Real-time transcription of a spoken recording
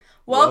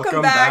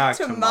Welcome back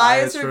to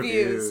Maya's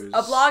Reviews,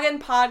 a blog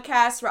and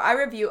podcast where I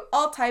review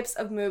all types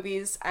of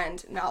movies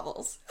and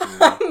novels.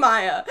 I'm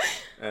Maya.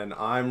 And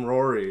I'm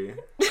Rory.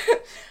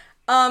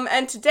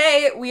 And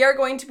today we are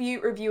going to be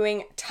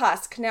reviewing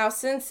Tusk. Now,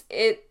 since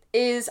it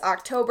is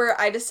October,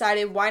 I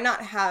decided why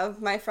not have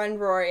my friend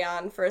Rory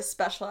on for a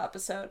special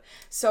episode.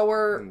 So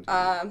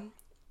we're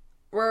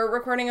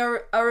recording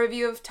a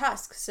review of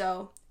Tusk,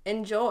 so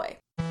enjoy.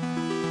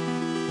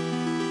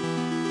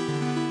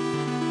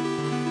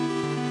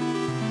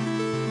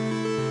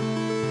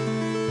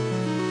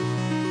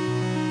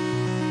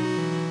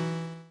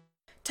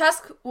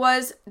 Tusk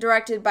was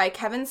directed by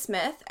Kevin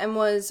Smith and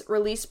was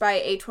released by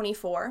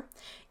A24.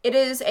 It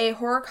is a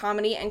horror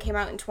comedy and came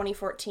out in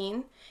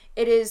 2014.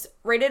 It is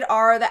rated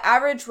R. The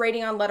average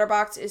rating on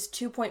Letterboxd is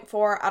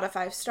 2.4 out of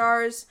 5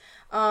 stars.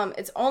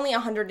 It's only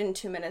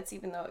 102 minutes,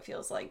 even though it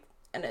feels like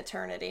an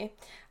eternity.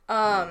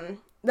 The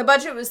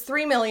budget was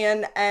 $3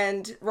 million,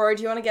 and Rory,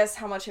 do you want to guess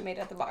how much it made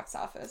at the box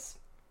office?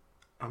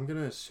 I'm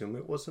gonna assume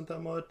it wasn't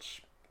that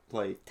much.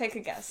 Take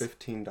a guess.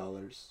 $15.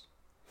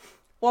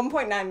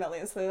 1.9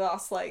 million, so they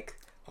lost like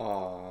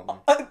more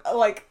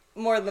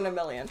than $1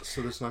 million.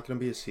 So there's not going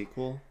to be a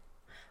sequel?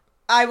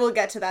 I will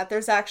get to that.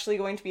 There's actually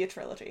going to be a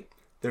trilogy.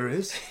 There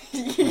is?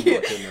 Oh my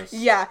goodness.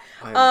 Yeah.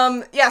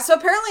 So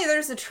apparently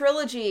there's a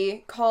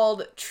trilogy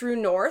called True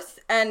North,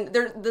 and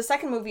the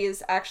second movie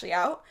is actually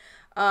out,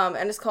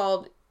 and it's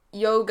called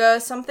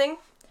Yoga something.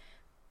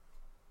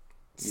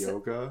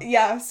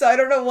 Yoga? So I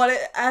don't know what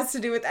it has to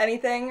do with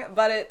anything,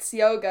 but it's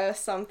yoga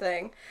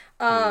something.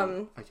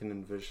 I can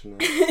envision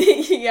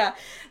it. Yeah.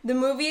 The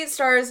movie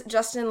stars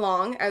Justin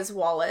Long as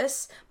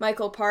Wallace,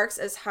 Michael Parks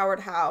as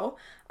Howard Howe,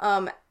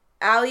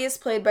 Allie is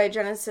played by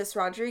Genesis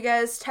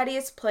Rodriguez, Teddy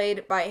is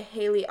played by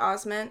Haley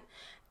Osment,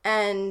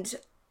 and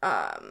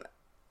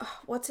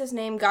what's his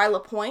name? Guy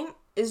Lapointe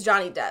is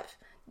Johnny Depp.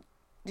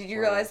 Did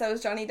you realize that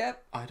was Johnny Depp?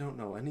 I don't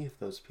know any of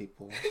those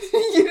people.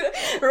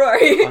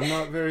 Rory. I'm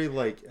not very,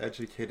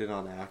 educated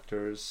on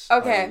actors.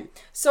 Okay.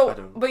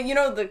 But you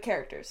know the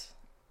characters?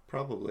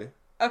 Probably.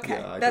 Okay.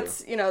 Yeah,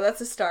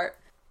 that's a start.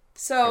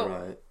 So,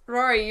 right.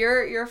 Rory,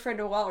 you're afraid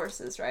of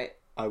walruses, right?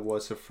 I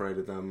was afraid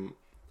of them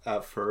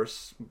at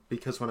first,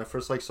 because when I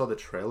first, saw the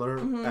trailer,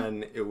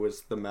 and it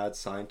was the mad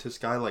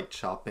scientist guy,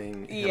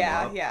 chopping him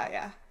up.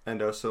 Yeah.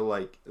 And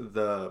also,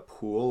 the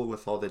pool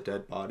with all the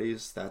dead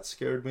bodies, that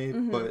scared me,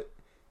 but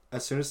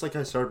as soon as,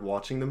 I started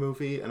watching the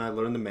movie and I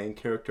learned the main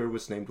character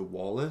was named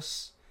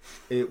Wallace,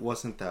 it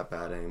wasn't that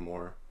bad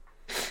anymore.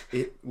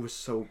 It was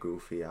so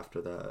goofy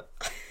after that.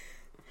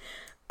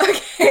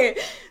 Okay,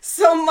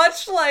 so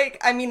much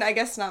I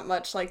guess not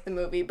much like the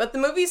movie, but the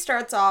movie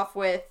starts off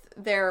with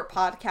their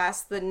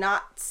podcast, The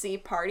Nazi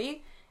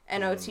Party,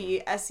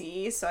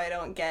 N-O-T-S-E, so I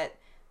don't get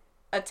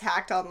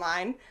attacked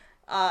online.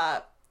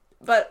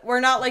 But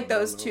we're not like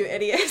those two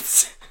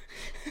idiots.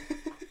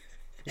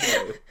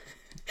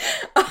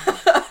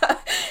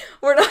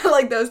 We're not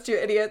like those two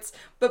idiots.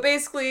 But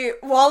basically,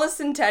 Wallace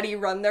and Teddy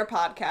run their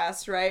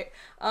podcast, right?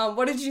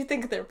 What did you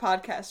think of their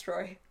podcast,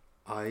 Roy?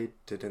 I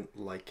didn't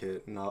like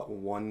it, not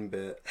one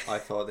bit. I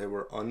thought they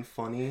were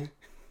unfunny,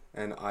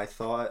 and I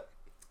thought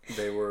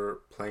they were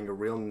playing a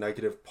real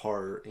negative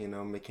part,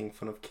 making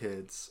fun of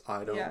kids.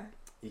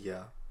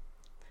 Yeah.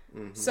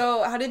 Mm-hmm.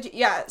 So how did you...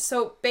 Yeah,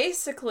 so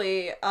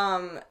basically,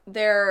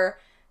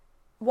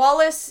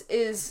 Wallace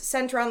is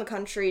sent around the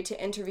country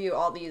to interview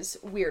all these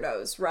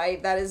weirdos,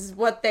 right? That is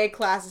what they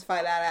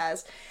classify that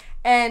as.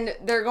 And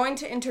they're going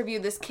to interview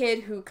this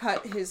kid who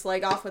cut his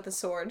leg off with a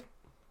sword.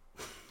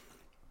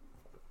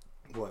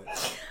 What?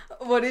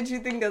 What did you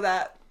think of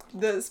that?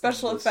 The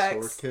special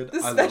effects. Sword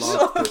kid? I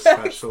love the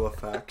special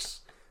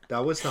effects.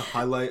 That was the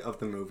highlight of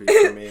the movie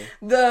for me.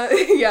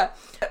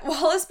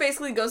 Wallace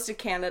basically goes to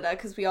Canada,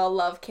 because we all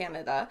love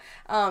Canada,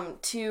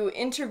 to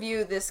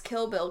interview this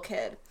Kill Bill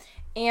kid.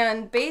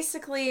 And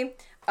basically,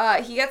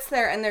 he gets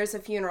there and there's a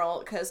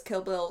funeral because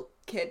Kill Bill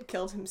kid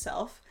killed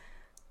himself.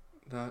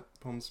 That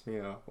bums me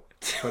out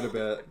quite a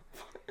bit.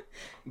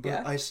 But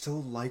yeah. I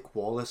still like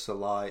Wallace a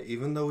lot,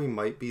 even though he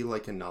might be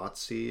a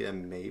Nazi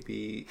and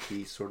maybe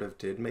he sort of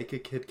did make a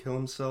kid kill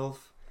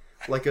himself.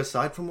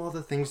 Aside from all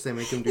the things they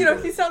make him do.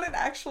 He's not an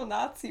actual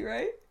Nazi,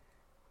 right?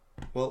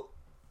 Well,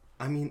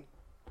 I mean,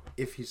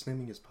 if he's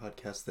naming his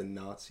podcast the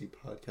Nazi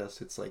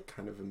podcast, it's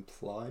kind of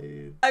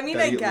implied. I mean,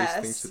 that I guess.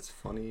 At least thinks it's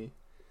funny.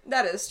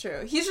 That is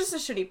true. He's just a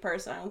shitty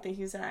person. I don't think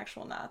he's an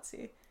actual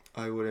Nazi.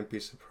 I wouldn't be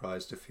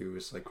surprised if he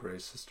was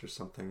racist or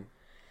something.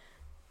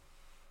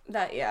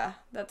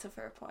 That's a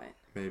fair point.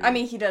 Maybe. I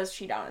mean, he does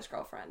cheat on his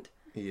girlfriend.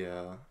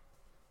 Yeah.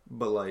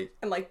 But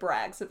and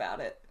brags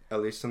about it.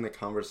 At least in the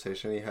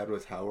conversation he had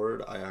with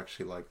Howard, I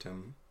actually liked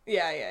him.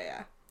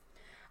 Yeah.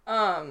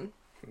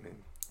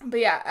 But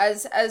yeah,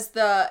 as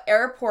the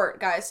airport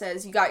guy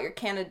says, you got your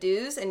can of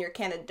do's and your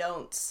can of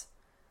don'ts.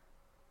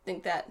 I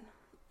think that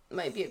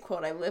might be a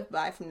quote I live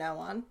by from now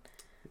on.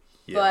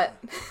 Yeah.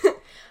 But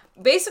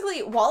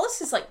basically,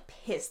 Wallace is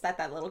pissed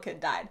that little kid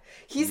died.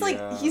 He's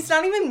he's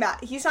not even mad.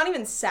 He's not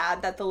even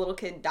sad that the little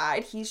kid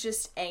died. He's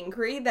just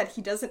angry that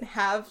he doesn't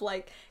have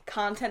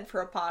content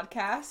for a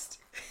podcast.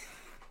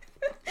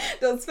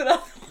 Don't spit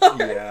out the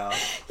water. Yeah.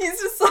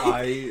 He's just like...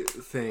 I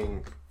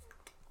think...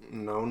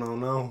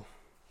 No.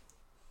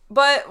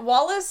 But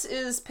Wallace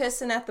is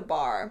pissing at the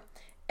bar,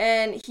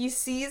 and he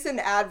sees an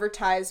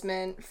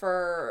advertisement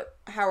for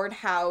Howard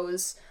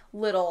Howe's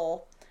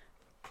little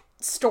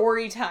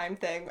story time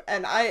thing.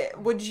 And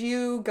would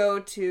you go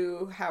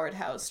to Howard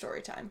Howe's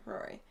story time,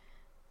 Rory?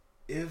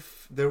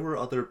 If there were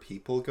other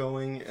people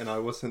going and I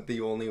wasn't the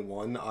only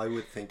one, I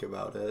would think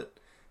about it.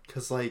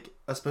 Because, like,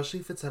 especially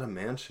if it's at a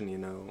mansion, you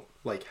know,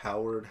 like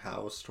Howard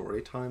Howe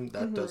story time,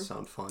 that does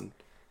sound fun.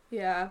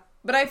 Yeah.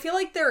 But I feel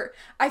like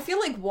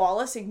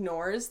Wallace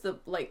ignores the,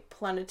 like,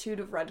 plenitude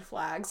of red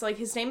flags. Like,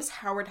 his name is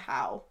Howard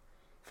Howe,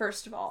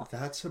 first of all.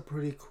 That's a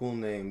pretty cool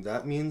name.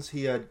 That means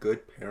he had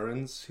good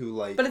parents who,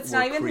 like, but it's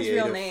not even his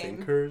real name.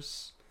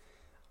 Thinkers.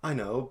 I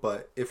know,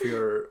 but if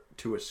you're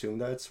to assume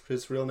that's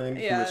his real name,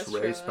 he was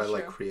raised by,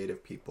 like,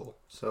 creative people.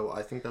 So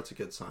I think that's a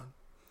good sign.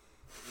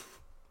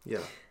 Yeah.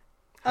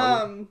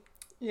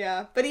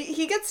 Yeah. But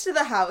he gets to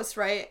the house,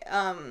 right?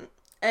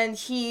 And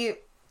he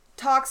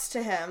talks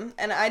to him,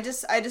 and I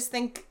just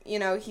think, you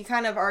know, he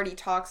kind of already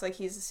talks like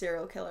he's a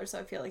serial killer, so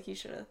I feel like he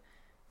should have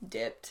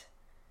dipped.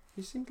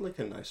 He seemed like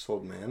a nice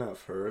old man at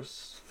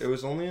first. It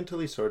was only until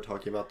he started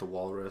talking about the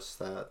walrus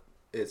that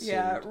it seemed...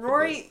 Yeah,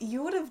 Rory,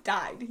 you would have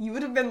died. You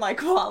would have been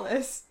like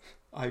Wallace.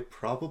 I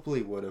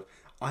probably would have.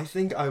 I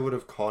think I would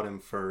have caught him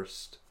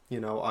first. You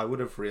know, I would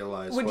have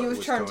realized what was going on.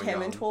 Would you have turned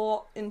him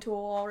into a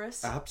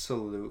walrus?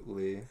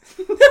 Absolutely.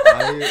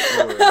 I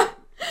would.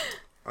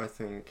 I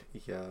think,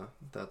 yeah,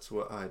 that's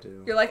what I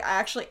do. You're like, I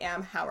actually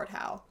am Howard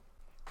Howe.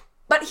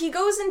 But he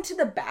goes into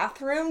the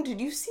bathroom.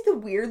 Did you see the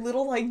weird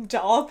little, like,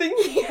 doll thing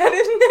he had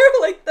in there?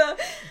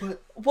 Like,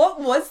 what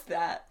was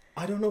that?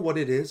 I don't know what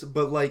it is,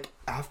 but, like,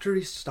 after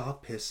he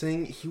stopped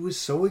pissing, he was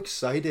so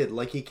excited.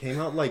 Like, he came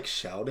out, like,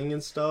 shouting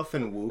and stuff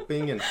and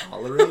whooping and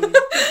hollering.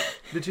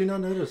 Did you not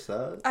notice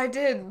that? I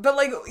did. But,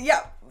 like,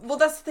 yeah. Well,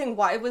 that's the thing.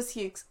 Why was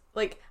he...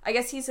 Like, I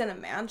guess he's in a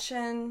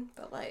mansion,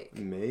 but, like...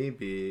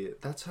 Maybe.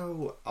 That's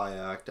how I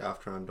act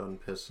after I'm done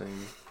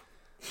pissing.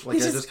 Like, I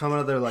just come out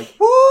of there like,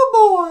 woo,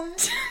 boy!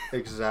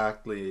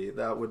 Exactly.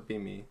 That would be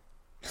me.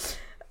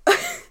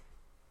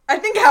 I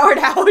think Howard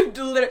Howe would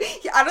literally...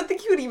 I don't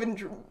think he would even,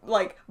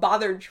 like,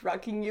 bother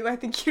drugging you. I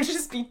think you'd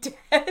just be dead.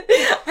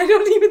 I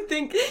don't even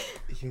think...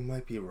 You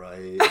might be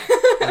right.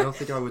 I don't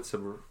think I would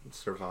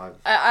survive.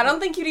 I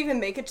don't think you'd even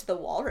make it to the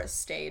walrus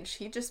stage.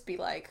 He'd just be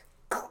like...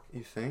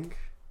 You think?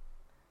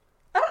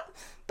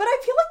 But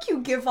I feel like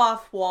you give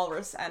off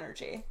walrus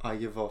energy. I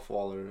give off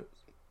walrus.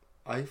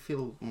 I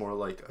feel more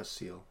like a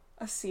seal.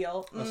 A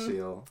seal. A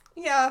seal.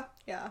 Yeah.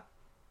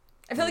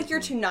 I feel like you're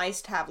too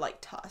nice to have, like,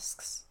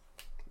 tusks.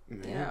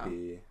 Maybe.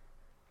 You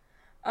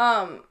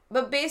know?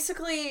 But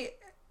basically,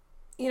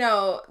 you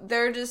know,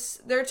 they're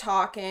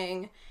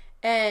talking,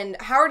 and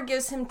Howard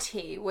gives him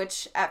tea,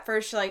 which at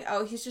first you're like,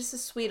 oh, he's just a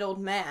sweet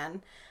old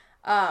man.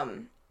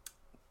 And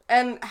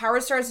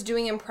Howard starts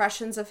doing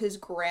impressions of his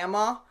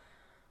grandma.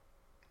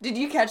 Did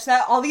you catch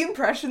that? All the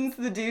impressions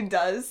the dude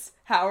does,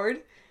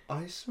 Howard.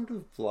 I sort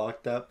of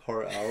blocked that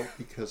part out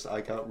because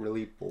I got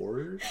really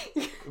bored,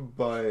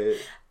 but...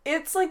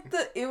 It's like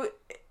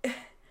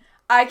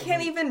I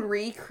can't even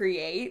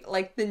recreate,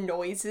 like, the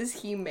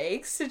noises he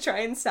makes to try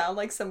and sound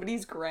like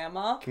somebody's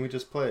grandma. Can we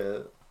just play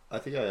it? I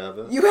think I have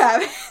it. You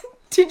have it?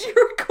 Did you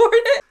record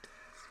it?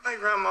 My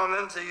grandma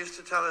Lindsay used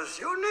to tell us,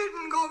 you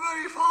needn't go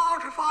very far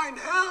to find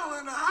hell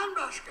in a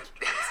handbasket.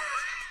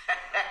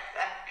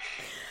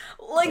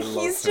 Like,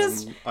 he's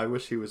just... I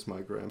wish he was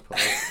my grandpa.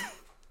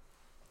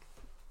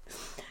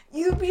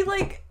 You'd be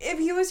like, if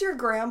he was your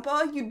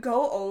grandpa, you'd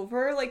go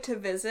over, like, to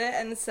visit,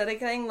 and instead of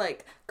getting,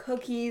 like,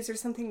 cookies or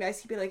something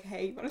nice, you'd be like,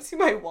 hey, you want to see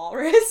my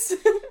walrus?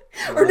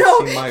 Or no,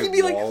 he'd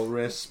be like...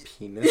 walrus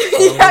penis?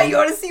 Yeah, you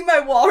want to see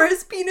my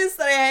walrus penis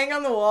that I hang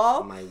on the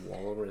wall? My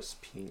walrus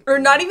penis. Or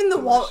not even the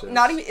wall,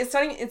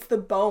 it's the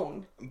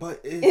bone.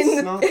 But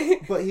it's not,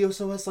 but he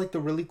also has, like,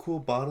 the really cool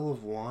bottle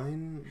of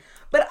wine.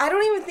 But I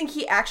don't even think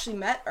he actually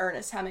met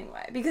Ernest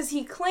Hemingway, because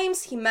he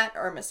claims he met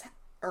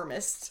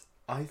Ernest.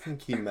 I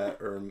think he met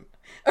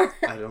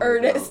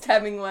Ernest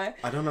Hemingway.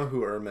 I don't know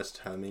who Ernest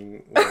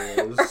Hemingway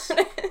is.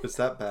 Is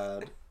that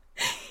bad?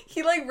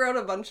 He, like, wrote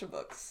a bunch of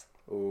books.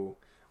 Oh.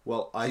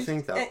 Well, I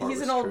think that part was true.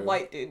 He's an old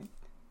white dude.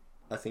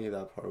 I think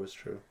that part was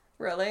true.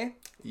 Really?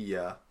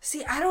 Yeah.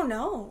 See, I don't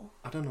know.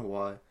 I don't know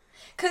why.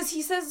 Because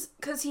he says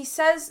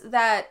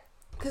that...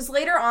 Because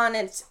later on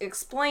it's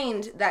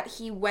explained that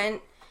he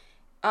went...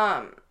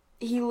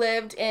 he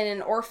lived in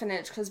an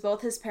orphanage because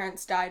both his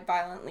parents died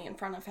violently in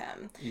front of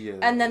him. Yeah.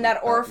 And then that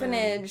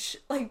orphanage...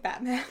 Like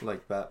Batman.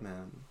 Like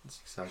Batman.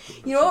 That's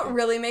exactly You know what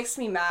really makes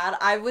me mad?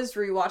 I was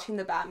rewatching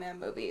the Batman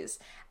movies,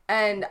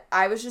 and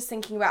I was just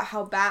thinking about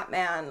how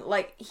Batman,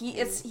 like,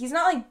 he's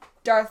not like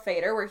Darth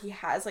Vader where he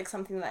has, like,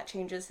 something that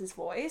changes his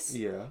voice.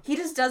 Yeah. He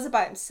just does it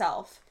by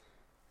himself.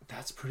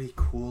 That's pretty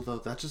cool, though.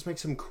 That just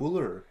makes him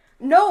cooler.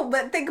 No,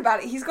 but think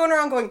about it. He's going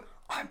around going,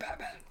 I'm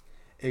Batman.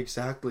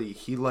 Exactly.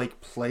 He, like,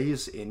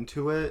 plays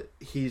into it.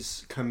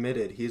 He's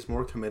committed. He's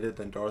more committed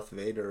than Darth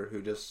Vader,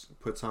 who just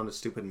puts on a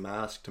stupid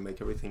mask to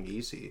make everything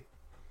easy.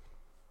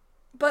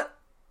 But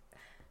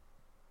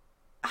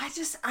I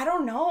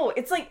don't know.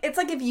 It's like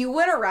if you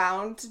went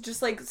around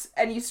just like,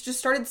 and you just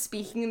started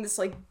speaking in this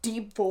like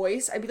deep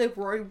voice, I'd be like,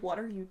 Rory, what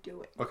are you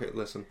doing? Okay,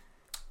 listen.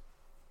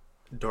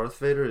 Darth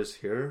Vader is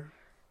here.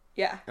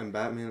 Yeah. And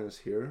Batman is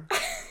here.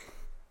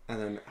 And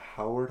then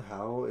Howard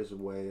Howe is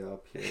way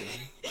up here.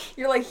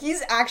 You're like,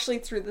 he's actually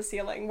through the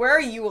ceiling. Where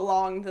are you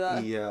along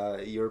the... Yeah,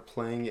 you're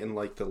playing in,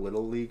 like, the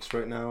little leagues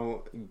right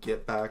now.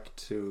 Get back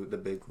to the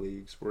big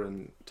leagues. We're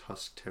in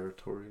Tusk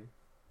territory.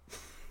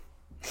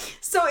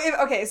 So,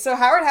 so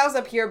Howard Howe's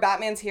up here,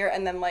 Batman's here,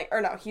 and then, like...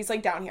 Or no, he's,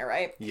 like, down here,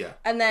 right? Yeah.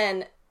 And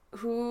then,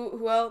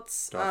 who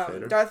else?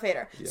 Darth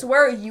Vader. Yeah. So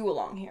where are you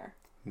along here?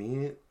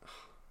 Me?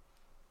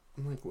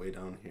 I'm, like, way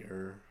down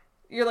here.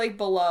 You're, like,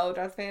 below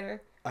Darth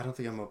Vader? I don't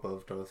think I'm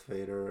above Darth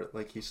Vader.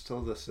 Like, he's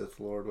still the Sith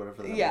Lord,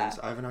 whatever that means.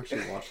 I haven't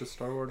actually watched the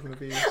Star Wars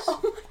movies. Oh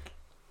my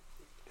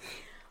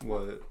God.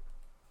 What?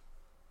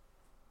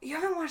 You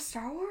haven't watched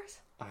Star Wars?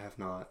 I have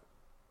not.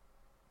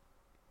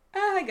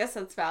 I guess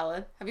that's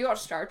valid. Have you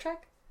watched Star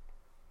Trek?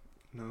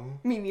 No.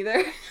 Me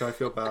neither. Should I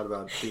feel bad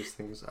about these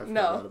things? I feel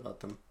bad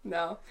about them.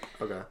 No.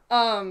 Okay.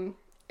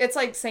 It's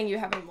like saying you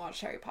haven't watched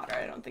Harry Potter.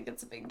 I don't think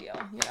it's a big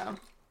deal, you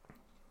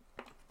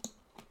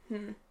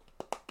know?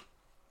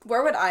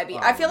 Where would I be?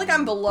 I feel like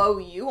I'm below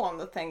you on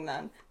the thing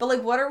then. But,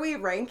 like, what are we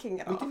ranking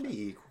it off? We can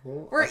be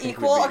equal. We're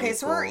equal? Okay,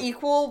 so we're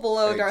equal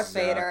below Darth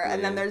Vader.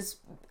 And then there's...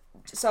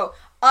 So,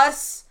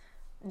 us,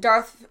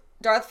 Darth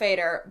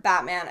Vader,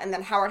 Batman, and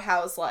then Howard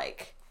Howe's,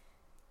 like,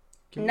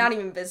 not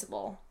even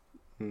visible.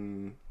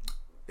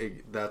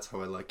 That's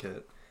how I like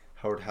it.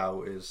 Howard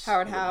Howe is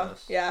Howard Howe,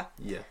 best. yeah.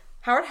 Yeah.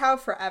 Howard Howe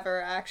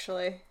forever,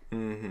 actually.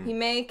 Mm-hmm. He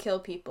may kill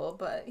people,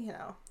 but, you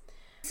know...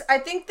 I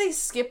think they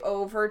skip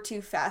over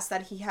too fast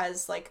that he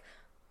has, like,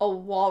 a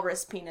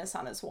walrus penis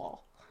on his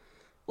wall.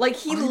 Like,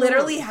 he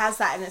literally has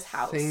that in his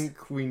house. I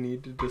think we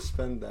needed to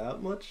spend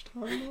that much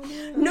time on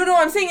it? No,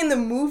 I'm saying in the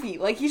movie.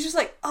 Like, he's just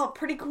like, oh,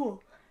 pretty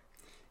cool.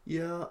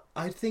 Yeah,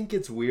 I think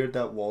it's weird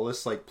that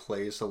Wallace, like,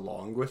 plays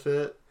along with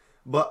it.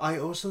 But I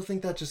also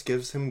think that just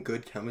gives him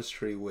good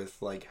chemistry with,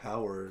 like,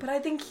 Howard. But I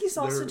think he's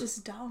also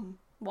just dumb,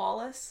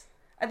 Wallace.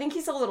 I think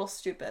he's a little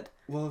stupid.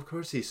 Well, of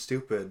course he's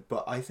stupid,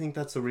 but I think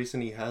that's the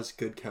reason he has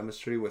good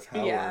chemistry with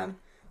Howard. Yeah.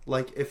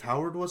 Like, if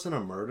Howard wasn't a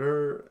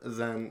murderer,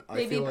 then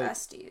I feel like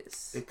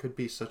besties. It could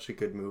be such a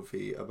good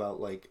movie about,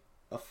 like,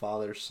 a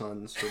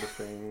father-son sort of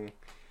thing.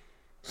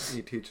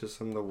 He teaches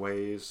him the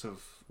ways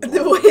of walruses.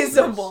 The ways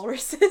of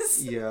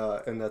walruses? Yeah,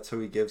 and that's how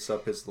he gives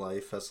up his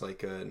life as,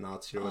 like, a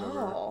Nazi or whatever.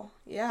 Oh,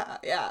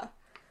 yeah.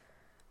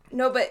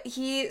 No, but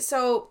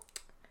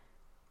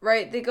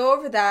right, they go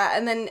over that,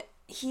 and then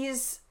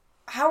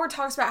Howard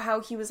talks about how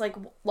he was, like,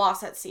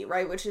 lost at sea,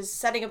 right? Which is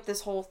setting up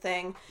this whole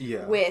thing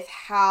with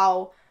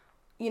how,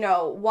 you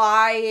know,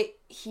 why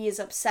he is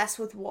obsessed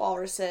with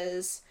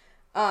walruses.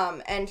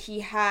 And he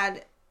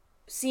had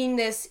seen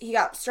this, he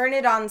got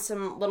stranded on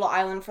some little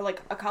island for,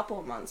 like, a couple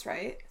of months,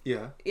 right?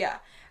 Yeah. Yeah.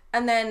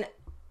 And then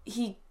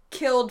he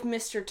killed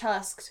Mr.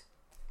 Tusk.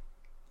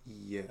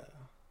 Yeah.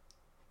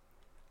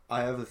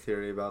 I have a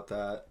theory about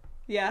that.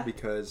 Yeah.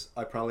 Because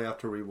I probably have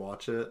to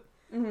rewatch it.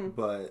 Mm-hmm.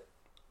 But...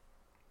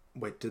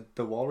 Wait, did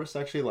the walrus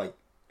actually, like...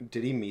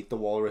 Did he meet the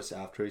walrus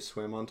after he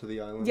swam onto the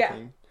island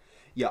thing?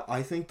 Yeah,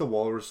 I think the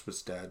walrus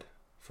was dead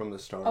from the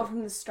start. Oh,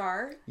 from the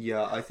start?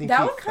 Yeah, I think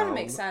that would kind of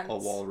make sense. A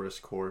walrus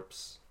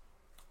corpse.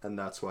 And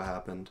that's what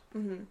happened.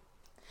 Mm-hmm.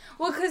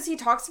 Well, because he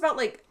talks about,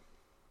 like,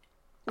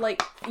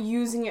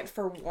 using it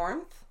for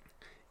warmth.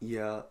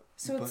 Yeah.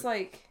 So it's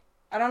like...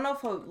 I don't know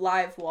if a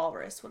live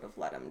walrus would have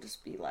let him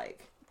just be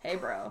like, hey,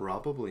 bro.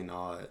 Probably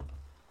not.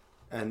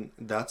 And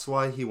that's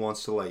why he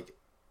wants to, like...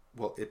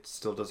 Well, it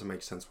still doesn't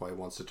make sense why he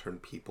wants to turn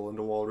people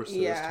into walruses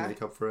to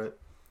make up for it.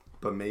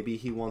 But maybe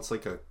he wants,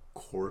 like, a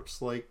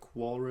corpse-like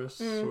walrus,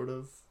 sort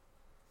of.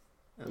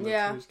 And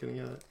that's what he's getting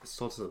at. It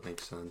still doesn't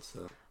make sense,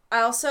 though.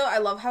 I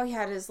love how he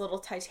had his little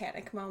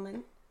Titanic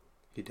moment.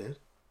 He did?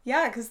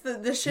 Yeah, because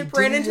the ship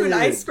ran into an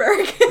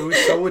iceberg. It was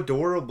so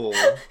adorable.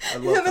 I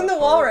love him and the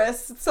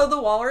walrus. So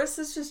the walrus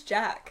is just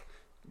Jack.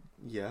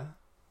 Yeah.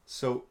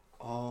 So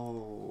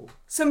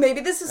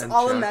maybe this is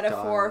all Jack a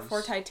metaphor dies.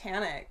 for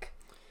Titanic.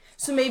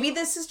 So maybe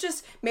this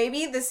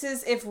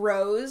is if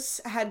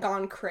Rose had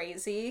gone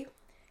crazy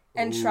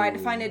and tried to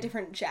find a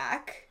different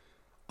Jack.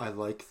 I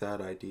like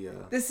that idea.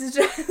 This is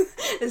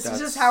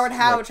just Howard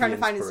Howe, like, trying to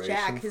find his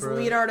Jack, his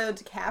Leonardo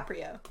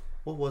DiCaprio.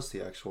 What was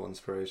the actual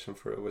inspiration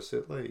for it? Was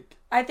it like...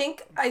 I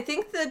think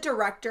the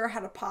director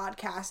had a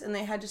podcast and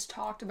they had just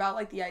talked about,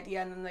 like, the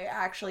idea and then they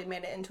actually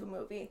made it into a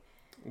movie.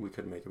 We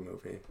could make a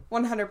movie.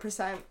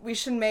 100%. We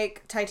should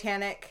make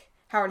Titanic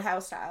Howard Howe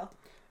style.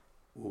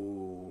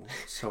 Ooh,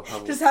 so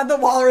how... Just have the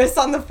walrus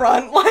on the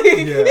front, like...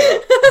 Yeah,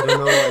 I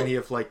don't know any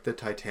of, like, the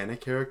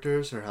Titanic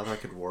characters or how that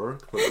could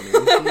work, but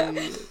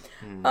maybe...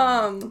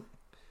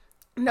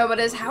 No, but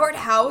as Howard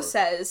Howe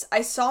says,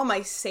 I saw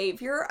my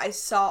savior, I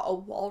saw a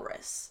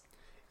walrus.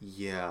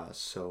 Yeah,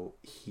 so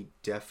he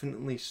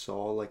definitely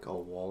saw, like, a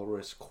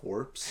walrus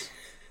corpse,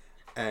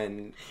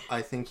 and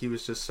I think he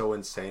was just so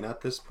insane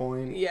at this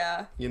point.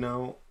 Yeah. You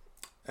know?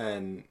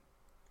 And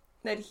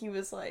that he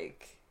was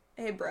like,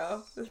 hey,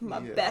 bro, this is my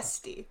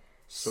bestie.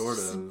 Sort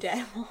Just of.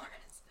 dead Walrus.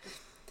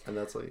 And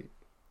that's like...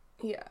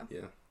 Yeah.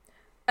 Yeah.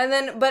 And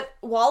then, but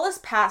Wallace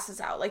passes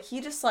out. Like,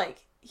 he just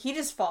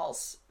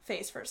falls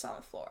face first on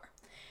the floor.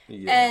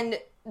 Yeah. And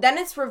then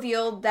it's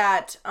revealed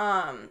that,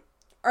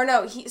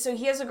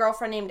 he has a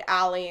girlfriend named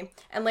Allie,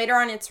 and later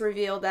on it's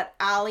revealed that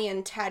Allie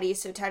and Teddy,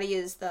 so Teddy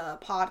is the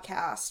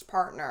podcast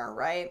partner,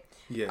 right?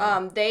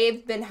 Yeah.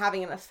 They've been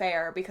having an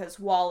affair because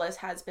Wallace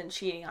has been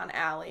cheating on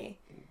Allie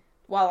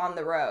while on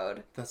the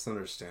road. That's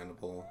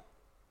understandable.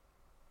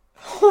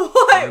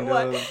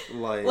 What?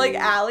 Like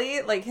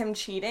Allie, like him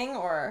cheating,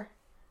 or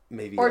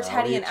maybe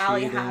Teddy and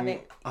Allie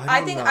having.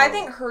 I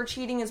think her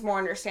cheating is more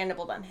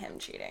understandable than him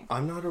cheating.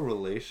 I'm not a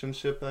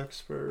relationship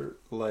expert.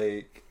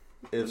 Like,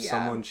 if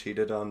someone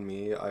cheated on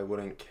me, I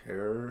wouldn't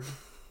care.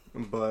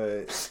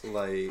 But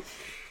like,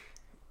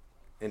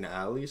 in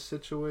Allie's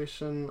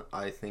situation,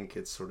 I think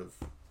it's sort of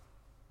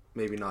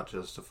maybe not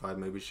justified.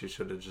 Maybe she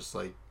should have just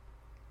like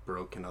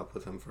broken up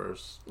with him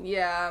first.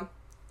 Yeah.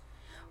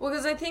 Well,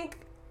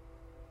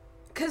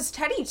 because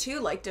Teddy, too,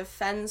 like,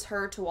 defends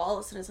her to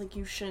Wallace and is like,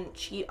 you shouldn't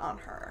cheat on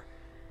her.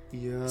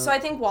 Yeah. So I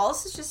think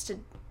Wallace is just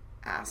an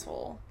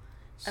asshole.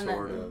 And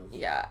sort of.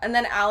 Yeah. And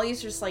then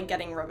Allie's just, like,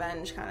 getting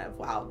revenge, kind of,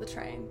 wow, the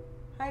train.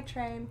 Hi,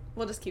 train.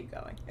 We'll just keep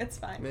going. It's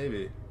fine.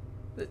 Maybe.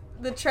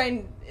 The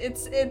train,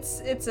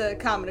 it's a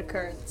common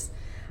occurrence.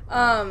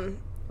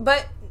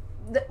 But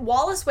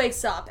Wallace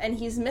wakes up and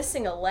he's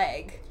missing a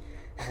leg.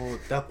 Oh,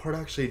 that part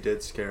actually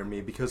did scare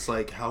me because,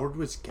 like, Howard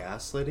was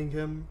gaslighting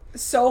him.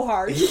 So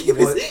hard.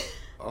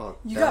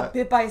 You got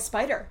bit by a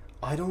spider.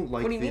 I don't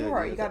like. What do you mean,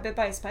 Rory? You got bit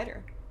by a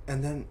spider.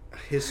 And then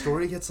his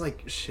story gets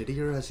like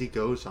shittier as he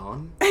goes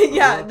on.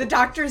 Yeah, the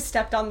doctor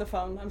stepped on the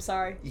phone. I'm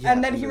sorry. Yeah,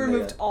 and then he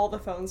removed all the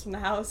phones from the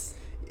house.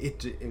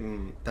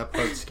 That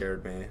part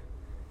scared me.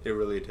 It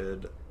really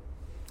did.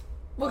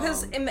 Well,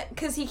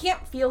 because he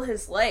can't feel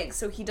his legs,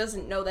 so he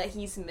doesn't know that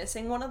he's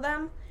missing one of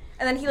them.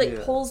 And then he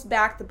pulls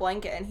back the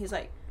blanket and he's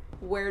like,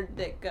 where did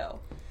it go?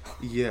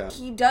 Yeah.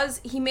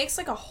 He makes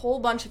like a whole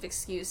bunch of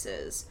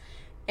excuses.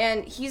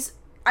 And he's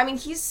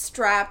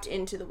strapped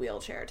into the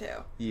wheelchair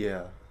too.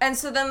 Yeah. And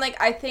so then, like,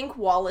 I think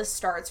Wallace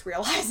starts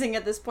realizing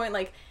at this point,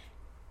 like,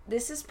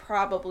 this is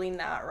probably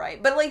not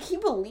right. But, like, he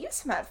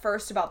believes him at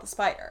first about the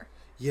spider.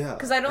 Yeah.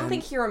 Because I don't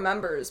think he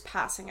remembers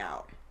passing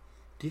out.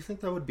 Do you think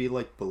that would be,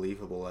 like,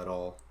 believable at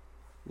all?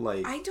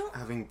 Like,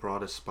 having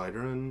brought a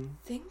spider in?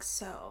 I think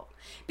so.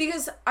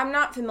 Because I'm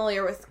not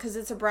familiar with, because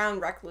it's a brown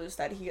recluse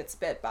that he gets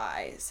bit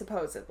by,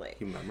 supposedly.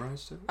 You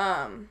memorized it?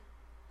 Oh,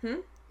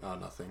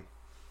 nothing.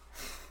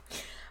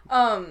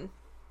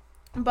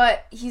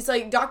 But he's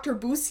like, Dr.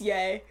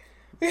 Boussier.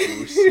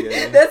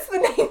 Boussier? That's the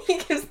name he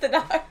gives the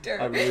doctor.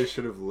 I really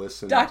should have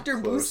listened Dr.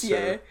 closer.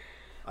 Boussier.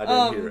 I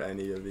didn't hear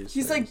any of these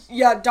He's things. like,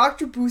 yeah,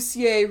 Dr.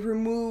 Boussier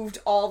removed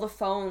all the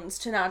phones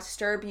to not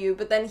disturb you,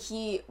 but then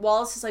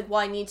Wallace is like, well,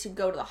 I need to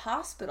go to the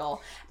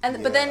hospital.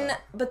 And but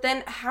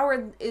then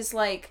Howard is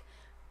like,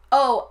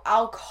 oh,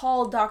 I'll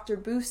call Dr.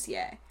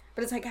 Boussier.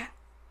 But it's like,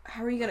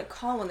 how are you going to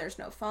call when there's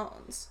no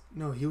phones?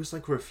 No, he was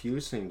like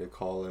refusing to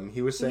call him.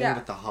 He was saying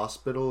that the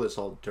hospital is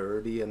all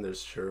dirty and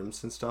there's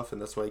germs and stuff,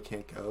 and that's why he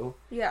can't go.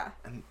 Yeah.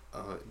 And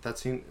that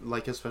seemed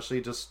like,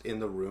 especially just in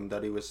the room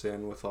that he was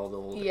in with all the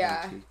old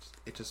antiques,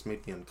 it just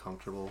made me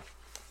uncomfortable.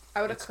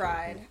 I would have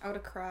cried.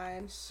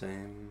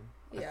 Same.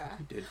 Yeah. I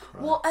think he did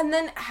cry. Well, and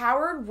then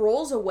Howard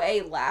rolls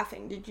away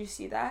laughing. Did you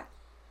see that?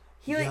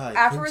 He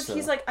afterwards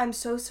he's like, I'm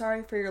so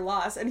sorry for your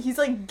loss, and he's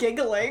like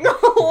giggling.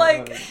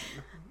 Like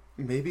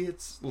maybe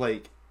it's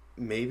like,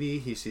 maybe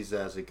he sees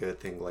that as a good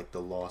thing, like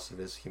the loss of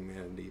his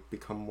humanity,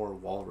 become more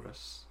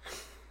walrus.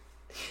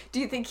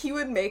 Do you think he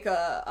would make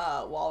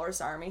a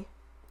walrus army?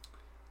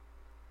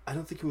 I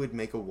don't think he would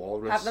make a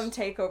walrus. Have them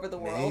take over the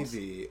world?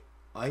 Maybe.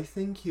 I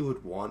think he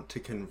would want to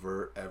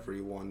convert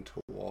everyone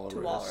to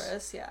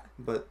walrus. Yeah.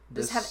 But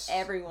just have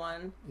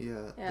everyone.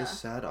 Yeah. The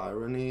sad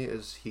irony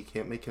is he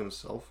can't make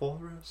himself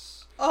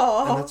walrus.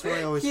 Oh. And that's why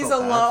I always he's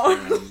felt alone.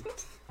 bad for him.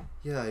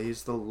 Yeah,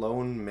 he's the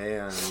lone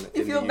man.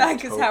 You feel bad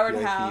because Howard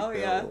Howe,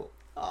 yeah.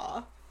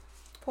 Aw.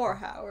 Poor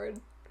Howard.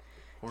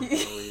 Poor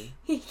Rory.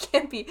 He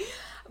can't be.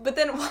 But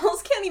then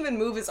Wallace can't even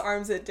move his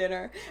arms at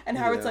dinner. And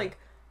Howard's like,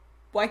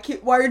 why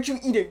aren't you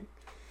eating?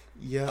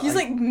 Yeah. He's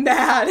like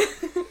mad.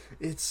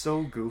 It's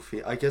so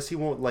goofy. I guess he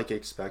won't like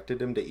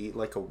expected him to eat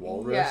like a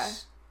walrus. Yeah.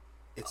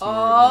 It's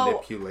more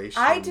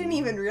manipulation. I didn't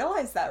even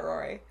realize that,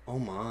 Rory. Oh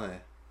my.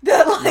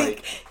 That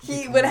like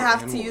he would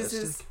have to use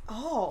his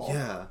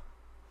Yeah.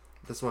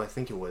 That's what I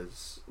think it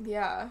was.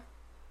 Yeah.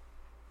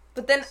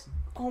 But then,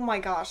 oh my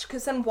gosh,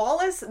 because then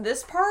Wallace,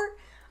 this part,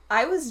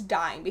 I was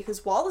dying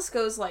because Wallace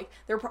goes like,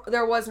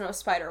 there was no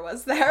spider,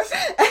 was there?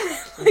 And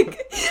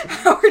like,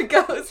 Howard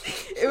goes,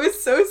 it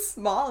was so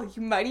small,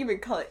 you might even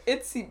call it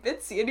itsy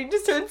bitsy, and he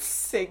just starts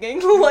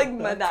singing like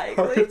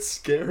maniacally. It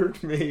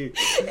scared me.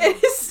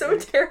 It is so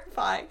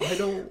terrifying.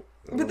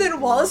 But then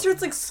Wallace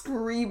starts like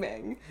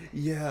screaming.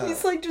 Yeah.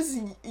 He's like just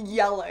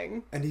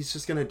yelling. And he's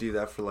just gonna do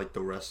that for like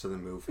the rest of the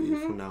movie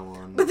from now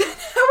on. But then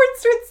Howard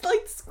starts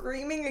like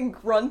screaming and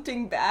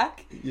grunting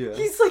back. Yeah.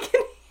 He's like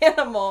in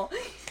animal.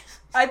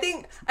 I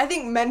think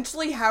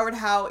mentally Howard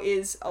Howe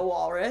is a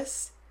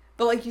walrus,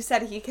 but like you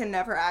said, he can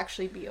never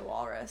actually be a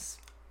walrus.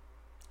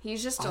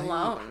 He's just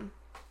alone.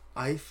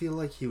 I feel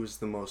like he was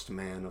the most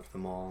man of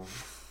them all.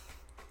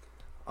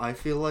 I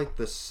feel like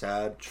the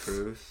sad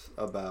truth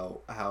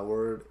about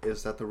Howard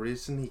is that the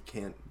reason he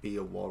can't be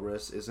a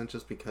walrus isn't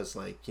just because,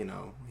 like, you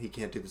know, he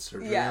can't do the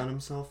surgery on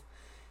himself.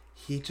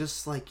 He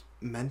just, like,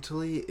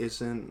 mentally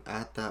isn't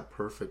at that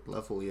perfect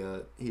level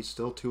yet. He's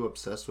still too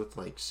obsessed with,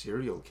 like,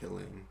 serial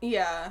killing.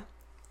 Yeah.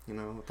 You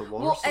know, the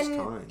walrus is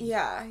kind.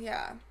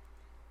 Yeah.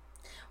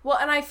 Well,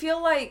 and I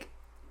feel like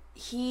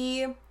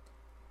he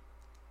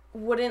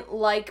wouldn't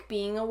like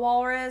being a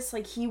walrus.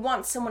 Like, he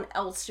wants someone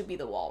else to be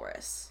the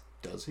walrus.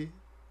 Does he?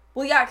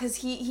 Well, yeah, because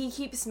he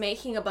keeps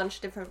making a bunch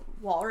of different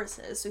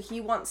walruses, so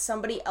he wants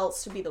somebody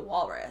else to be the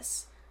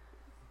walrus.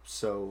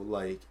 So,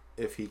 like,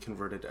 if he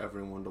converted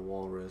everyone to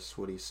walrus,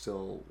 would he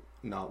still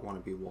not want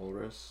to be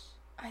walrus?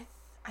 I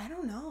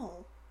don't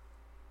know.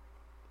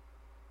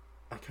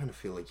 I kind of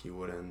feel like he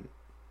wouldn't.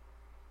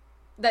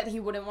 That he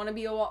wouldn't want to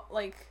be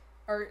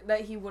or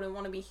that he wouldn't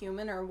want to be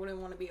human, or wouldn't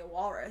want to be a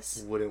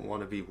walrus. Wouldn't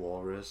want to be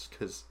walrus,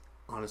 because,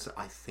 honestly,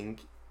 I think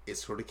it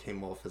sort of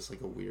came off as,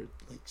 like, a weird,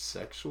 like,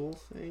 sexual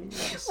thing.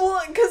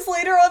 Well, because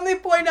later on they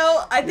point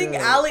out, I think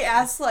Allie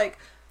asks, like,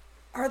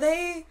 are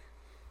they,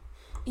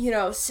 you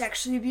know,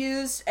 sexually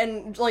abused?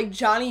 And, like,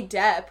 Johnny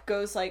Depp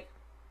goes, like,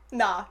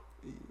 nah.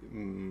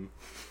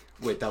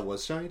 Wait, that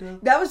was Johnny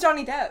Depp? That was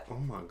Johnny Depp. Oh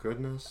my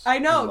goodness. I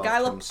know,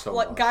 Guy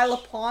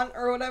LaPlante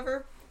or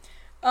whatever.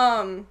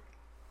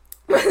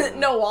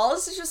 No,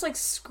 Wallace is just, like,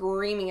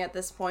 screaming at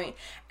this point.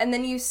 And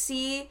then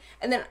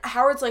and then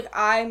Howard's like,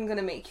 I'm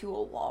gonna make you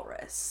a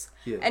walrus.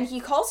 Yeah. And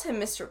he calls him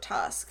Mr.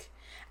 Tusk.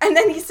 And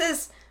then he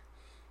says,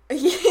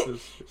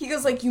 he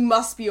goes, like, you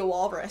must be a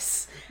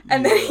walrus.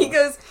 And then he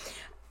goes,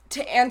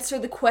 to answer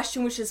the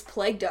question which has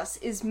plagued us,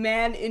 is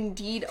man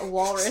indeed a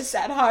walrus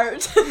at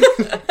heart?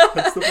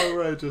 That's the part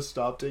where I just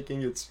stopped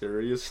taking it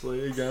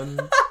seriously again.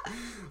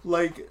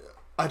 Like,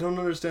 I don't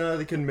understand how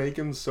they can make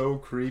him so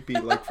creepy,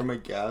 like, from a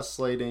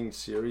gaslighting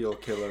serial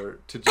killer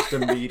to just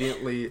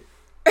immediately...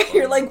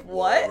 You're like,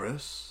 what?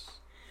 Walrus?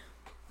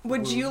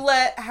 Would you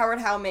let Howard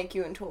Howe make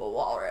you into a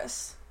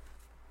walrus?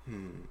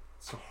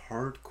 It's a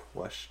hard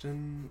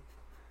question,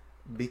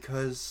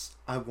 because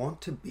I want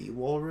to be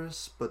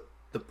walrus, but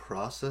the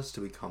process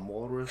to become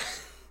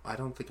walrus, I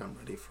don't think I'm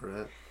ready for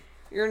it.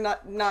 You're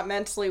not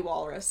mentally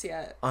walrus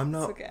yet. I'm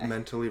not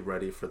mentally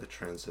ready for the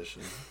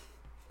transition.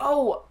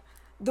 Oh,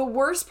 the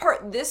worst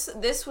part, this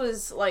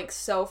was, like,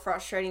 so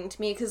frustrating to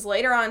me, because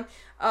later on,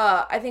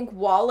 I think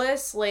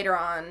Wallace, later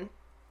on,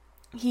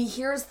 he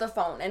hears the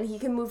phone, and he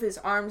can move his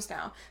arms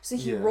now, so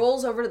he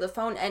rolls over to the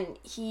phone, and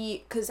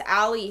because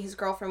Allie, his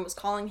girlfriend, was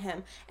calling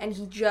him, and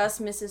he just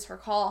misses her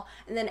call,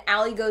 and then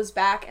Allie goes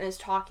back and is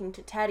talking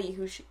to Teddy,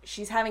 who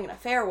she's having an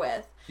affair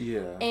with,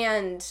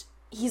 and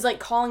he's, like,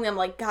 calling them,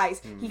 like,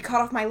 guys, he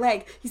cut off my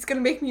leg. He's gonna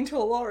make me into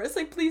a walrus.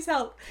 Like, please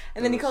help.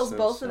 And then he calls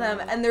both of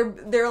them, and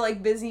they're,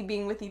 like, busy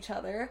being with each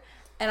other.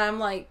 And I'm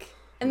like...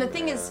 And the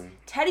thing is,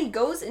 Teddy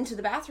goes into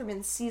the bathroom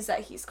and sees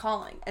that he's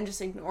calling and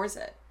just ignores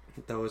it.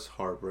 That was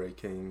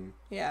heartbreaking.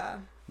 Yeah.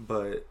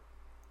 But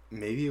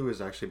maybe it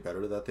was actually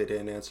better that they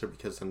didn't answer,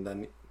 because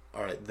then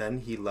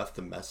he left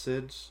the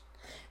message.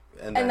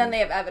 And then they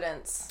have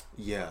evidence.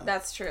 Yeah.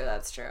 That's true.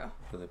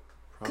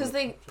 Because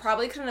they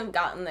probably couldn't have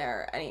gotten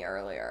there any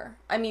earlier.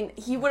 I mean,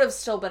 he would have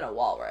still been a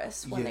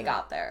walrus when they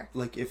got there.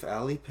 Like, if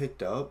Allie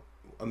picked up,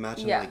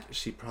 imagine, like,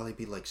 she'd probably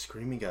be, like,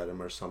 screaming at him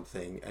or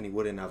something, and he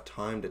wouldn't have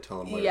time to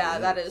tell him where he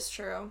is. That is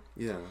true.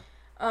 Yeah.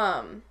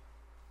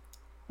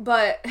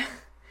 But...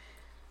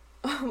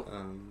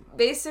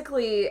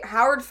 basically,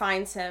 Howard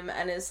finds him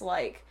and is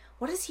like...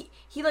 What is he?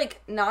 He,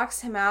 like,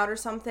 knocks him out or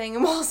something,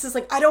 and Wallace is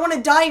like, I don't want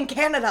to die in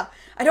Canada!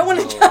 I don't want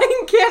to die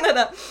in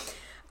Canada!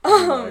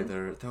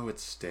 Either. That would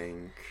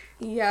stink.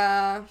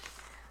 Yeah.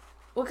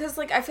 Well, because,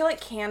 like, I feel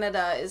like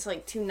Canada is,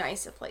 like, too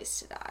nice a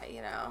place to die,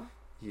 you know?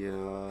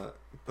 Yeah,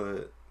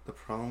 but the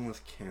problem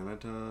with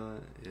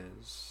Canada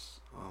is,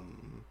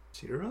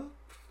 syrup?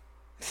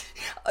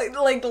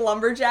 Like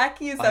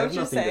lumberjacky? Is that what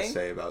you're saying? I have nothing to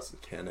say about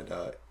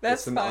Canada.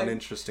 That's It's an fine.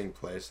 uninteresting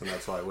place, and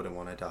that's why I wouldn't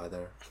want to die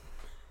there.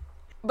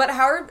 But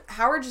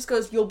Howard just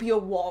goes, you'll be a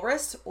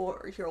walrus,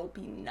 or you'll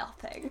be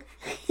nothing.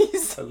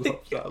 I love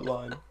that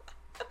line.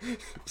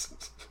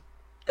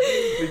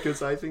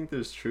 Because I think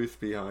there's truth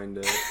behind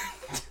it.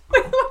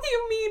 Wait, what do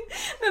you mean?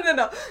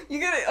 No. You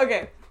gotta...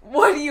 Okay,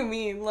 what do you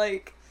mean?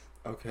 Like...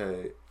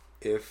 Okay,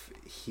 if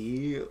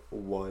he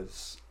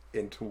was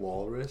into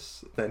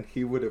walrus, then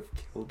he would have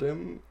killed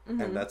him,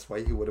 and that's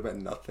why he would have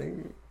been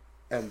nothing,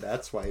 and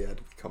that's why he had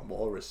to become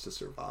walrus to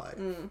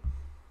survive.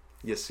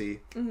 You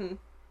see?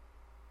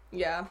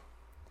 Yeah.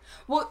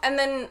 Well, and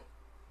then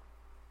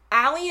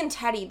Allie and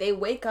Teddy, they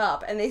wake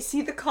up, and they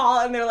see the call,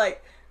 and they're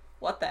like...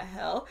 What the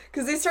hell?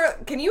 Because they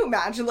start... Can you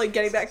imagine, like,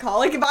 getting that call?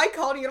 Like, if I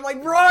called you and I'm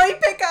like, Rory,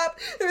 pick up!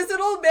 There's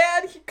an old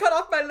man, he cut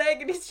off my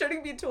leg and he's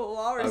turning me into a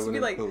walrus. I wouldn't be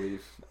like...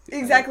 believe...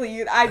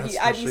 Exactly, I'd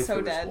be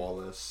so dead.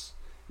 Wallace.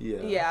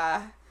 Yeah.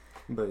 Yeah.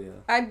 But yeah.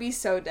 I'd be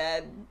so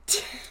dead.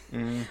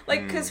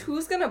 Like, because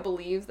who's gonna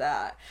believe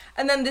that?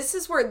 And then this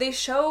is where they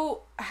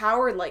show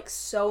Howard, like,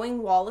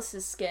 sewing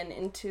Wallace's skin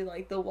into,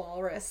 like, the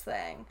walrus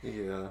thing.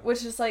 Yeah.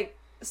 Which is, like,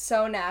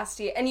 so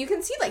nasty. And you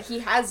can see, like, he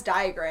has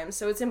diagrams,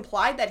 so it's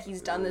implied that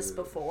he's done this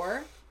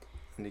before.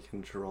 And he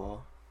can draw.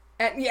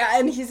 And yeah,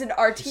 and he's an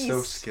artiste. He's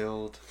so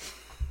skilled.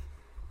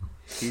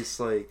 He's,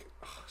 like,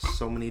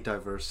 so many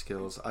diverse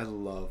skills. I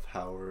love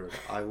Howard.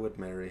 I would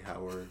marry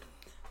Howard.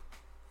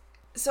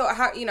 So,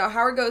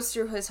 Howard goes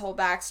through his whole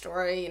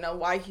backstory,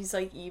 why he's,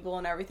 like, evil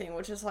and everything,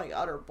 which is, like,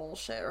 utter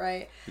bullshit,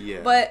 right? Yeah.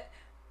 But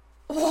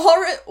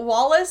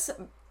Wallace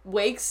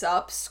wakes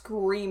up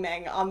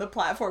screaming on the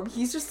platform.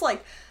 He's just,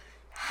 like,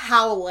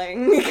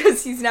 howling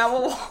because he's now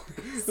a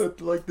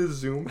walrus. Like, the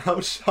zoom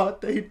out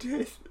shot they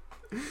did.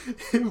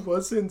 It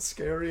wasn't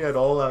scary at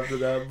all after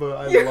that, but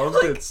I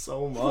loved it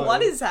so much.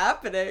 What is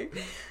happening?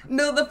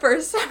 No, the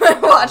first time I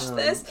watched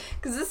this,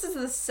 because this is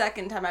the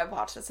second time I've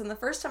watched this, and the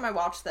first time I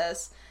watched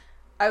this,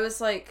 I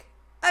was like,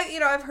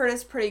 I've heard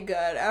it's pretty good,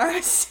 and I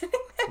was sitting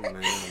there,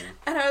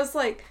 and I was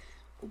like,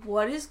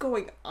 what is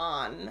going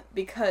on?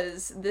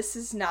 Because this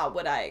is not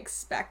what I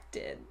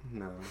expected.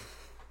 No.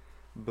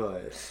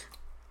 But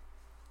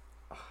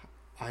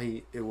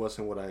it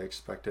wasn't what I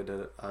expected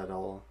at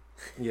all.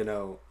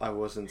 I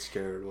wasn't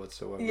scared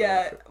whatsoever.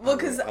 Yeah, well,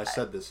 because I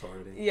said this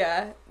already.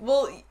 Yeah,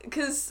 well,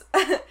 because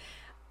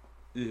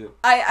yeah.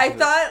 I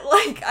thought,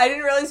 like, I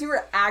didn't realize you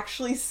were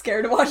actually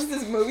scared to watch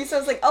this movie, so I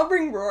was like, I'll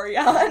bring Rory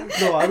on.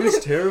 No, I was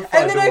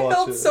terrified and then to I watch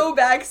felt it. so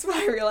bad because when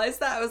I realized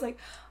that, I was like,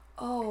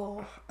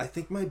 oh. I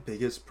think my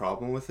biggest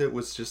problem with it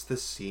was just the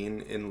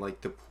scene in,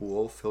 like, the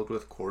pool filled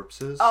with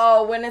corpses.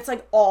 Oh, when it's,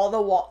 like, all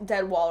the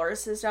dead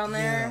walruses down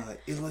there.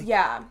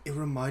 Yeah, it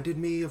reminded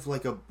me of,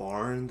 like, a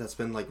barn that's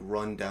been, like,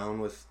 run down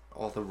with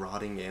all the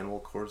rotting animal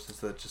corpses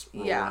that just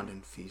roll around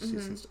in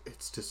feces. And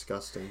it's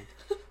disgusting.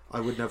 I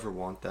would never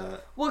want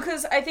that. Well,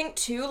 because I think,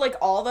 too, like,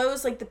 all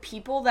those, like, the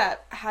people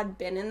that had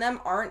been in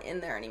them aren't in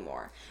there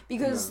anymore.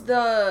 Because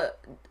the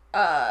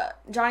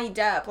Johnny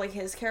Depp, like,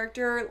 his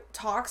character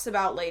talks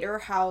about later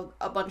how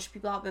a bunch of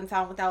people have been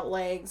found without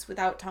legs,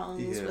 without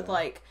tongues, with,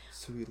 like,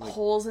 so he, like,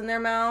 holes in their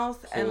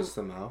mouth. Pulls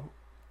them out?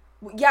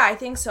 Yeah, I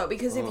think so.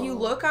 Because if you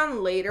look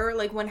on later,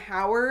 like, when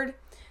Howard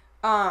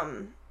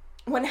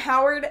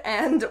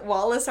and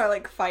Wallace are,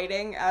 like,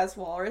 fighting as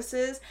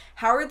walruses,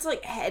 Howard's,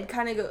 like, head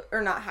kind of goes...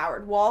 Or not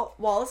Howard.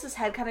 Wallace's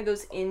head kind of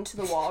goes into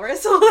the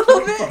walrus a little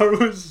bit. That part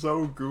was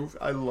so goofy.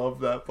 I love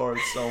that part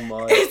so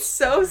much. It's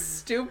so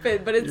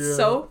stupid, but it's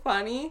so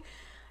funny.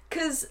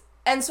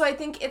 And so I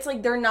think it's,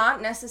 like, they're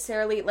not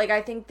necessarily... Like,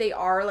 I think they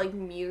are, like,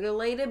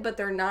 mutilated, but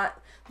they're not...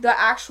 The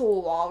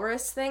actual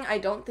walrus thing, I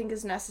don't think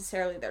is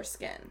necessarily their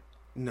skin.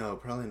 No,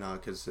 probably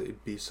not, because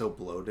it'd be so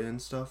bloated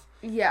and stuff.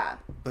 Yeah.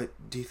 But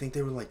do you think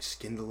they were, like,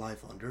 skinned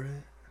alive under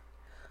it?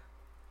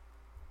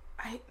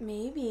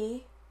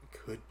 Maybe.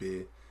 Could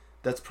be.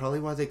 That's probably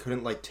why they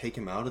couldn't, like, take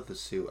him out of the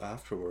suit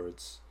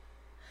afterwards.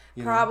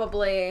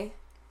 Probably.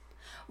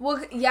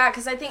 Well, yeah,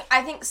 because I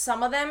think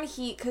some of them,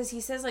 because he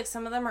says, like,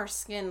 some of them are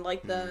skinned,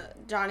 like the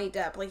Johnny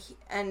Depp, like,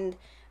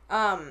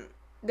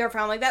 they're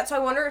found like that. So I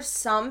wonder if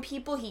some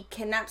people he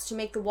kidnaps to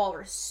make the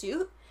walrus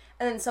suit,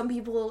 and then some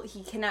people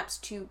he kidnaps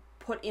to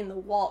put in the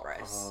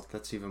walrus. Oh,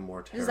 that's even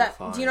more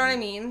terrifying. Do you know what I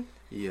mean?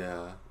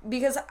 Yeah.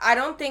 Because I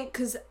don't think,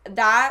 because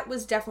that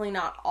was definitely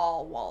not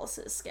all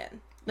Wallace's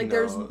skin. Like,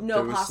 there's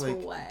no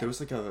possible way. There was,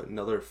 like,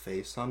 another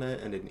face on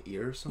it and an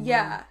ear or something.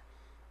 Yeah.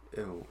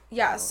 Ew.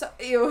 Yeah, so,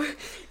 ew.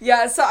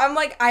 Yeah, so I'm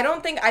like, I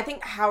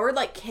think Howard,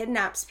 like,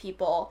 kidnaps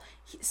people.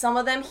 Some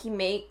of them he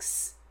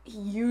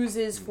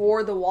uses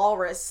for the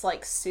walrus,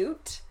 like,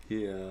 suit.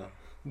 Yeah.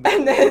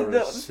 And then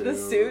the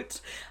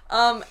suit.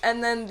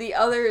 And then the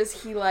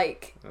others he,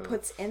 like,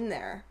 puts in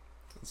there.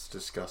 It's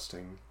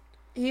disgusting.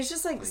 He's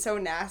just, like so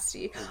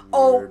nasty.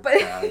 But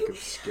bag of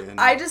skin.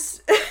 I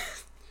just...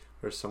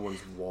 Or someone's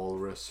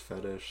walrus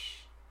fetish.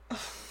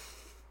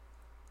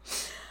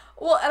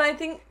 Well, and I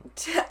think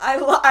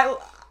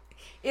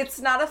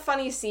it's not a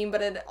funny scene,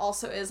 but it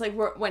also is, like,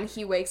 when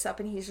he wakes up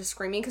and he's just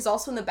screaming, because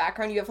also in the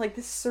background you have, like,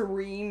 this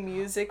serene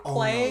music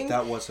playing. Oh,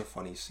 no, that was a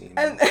funny scene.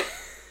 And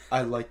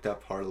I liked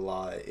that part a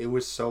lot. It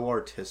was so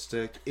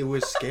artistic. It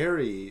was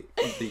scary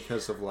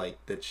because of,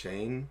 like, the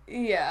chain.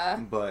 Yeah.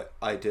 But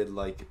I did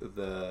like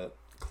the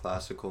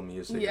classical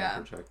music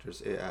and projectors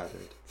it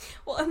added.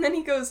 Well, and then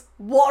he goes,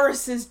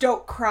 "Walruses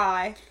don't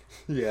cry."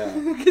 Yeah.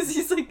 Because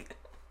he's like...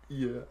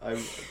 Yeah,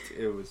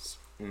 it was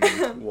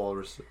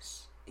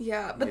walruses.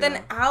 Yeah, but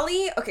then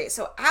Allie... Okay,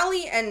 so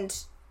Allie and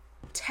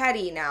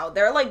Teddy now,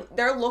 they're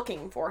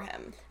looking for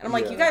him. And I'm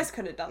like, you guys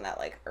could have done that,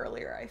 like,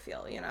 earlier, I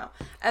feel,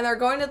 And they're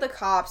going to the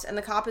cops, and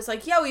the cop is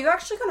like, yeah, we've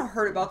actually kind of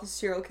heard about the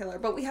serial killer,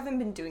 but we haven't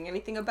been doing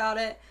anything about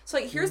it. So,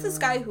 like, here's this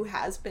guy who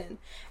has been.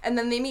 And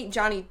then they meet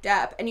Johnny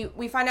Depp, and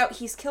we find out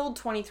he's killed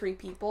 23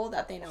 people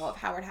that they know of.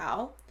 Howard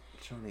Howe.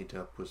 Johnny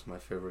Depp was my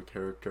favorite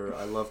character.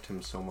 I loved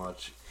him so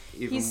much.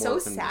 Even he's more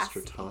so than sassy.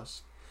 Mr.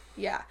 Tusk.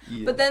 Yeah.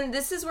 But then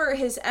this is where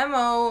his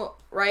MO,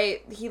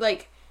 right, he,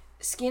 like...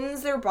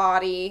 skins their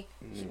body.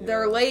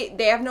 Yeah.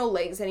 They have no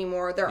legs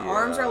anymore. Their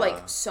arms are, like,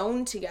 Yeah.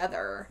 sewn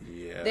together.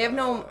 Yeah. They have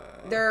no...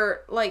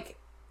 Their, like,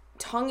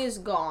 tongue is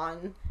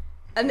gone.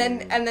 And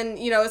then,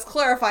 you know, it's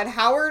clarified,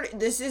 Howard,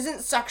 this isn't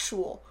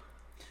sexual.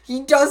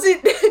 He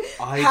doesn't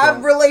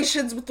have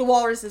relations with the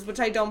walruses, which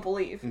I don't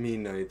believe. Me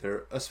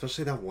neither.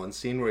 Especially that one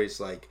scene where he's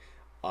like,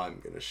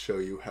 I'm gonna show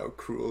you how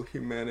cruel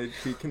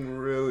humanity can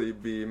really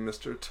be,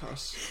 Mr.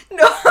 Tusk.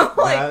 No,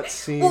 like... That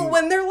scene... Well,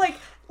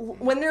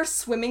 when they're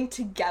swimming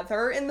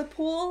together in the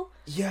pool...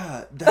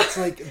 Yeah, that's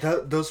like...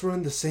 those were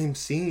in the same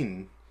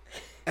scene.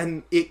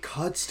 And it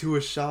cuts to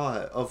a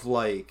shot of,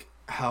 like...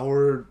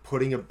 Howard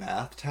putting a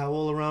bath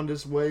towel around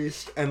his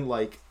waist and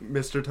like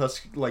Mr.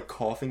 Tusk like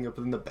coughing up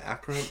in the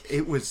background.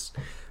 It was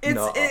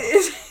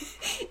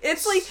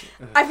it's like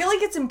I feel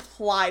like it's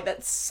implied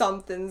that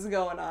something's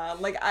going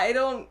on. Like I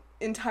don't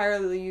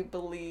entirely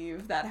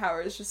believe that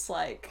Howard's just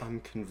like I'm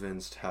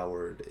convinced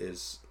Howard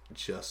is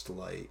just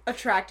like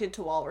attracted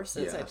to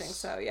walruses. Yes. I think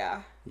so,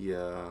 yeah.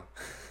 Yeah.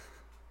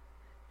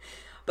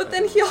 But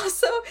then he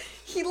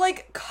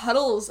like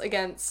cuddles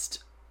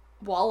against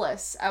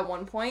Wallace at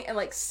one point and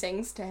like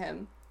sings to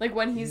him, like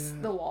when he's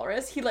the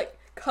walrus, he like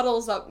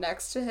cuddles up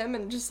next to him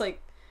and just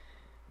like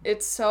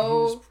it's so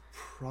he was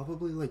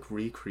probably like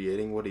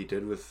recreating what he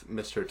did with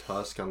Mr.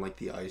 Tusk on like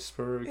the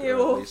iceberg. Ew.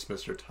 Or at least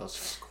Mr.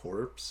 Tusk's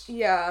corpse.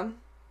 Yeah.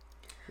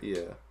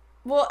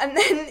 Well, and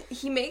then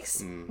he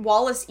makes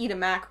Wallace eat a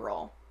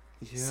mackerel.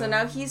 Yeah. So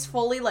now he's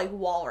fully like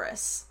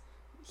walrus.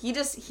 He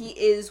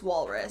is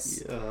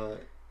walrus. Yeah.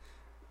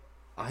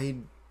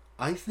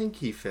 I think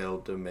he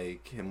failed to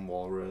make him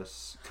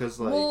walrus, cause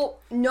like... Well,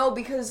 no,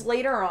 because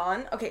later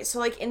on... Okay, so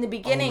like in the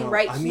beginning,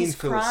 right, he's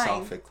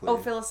crying. Philosophically. Oh,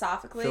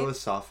 philosophically?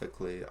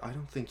 Philosophically. I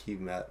don't think he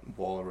met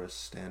walrus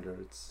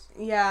standards.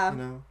 Yeah. You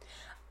know?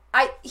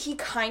 He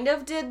kind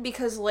of did,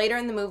 because later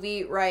in the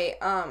movie, right,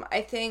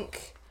 I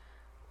think,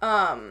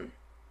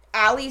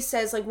 Allie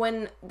says, like,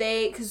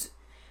 because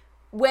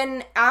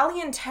when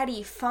Allie and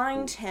Teddy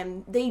find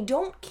him, they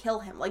don't kill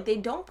him. Like, they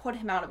don't put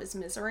him out of his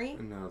misery.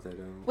 No, they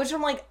don't. Which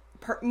I'm like...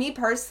 me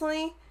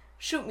personally,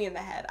 shoot me in the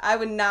head. I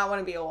would not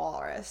want to be a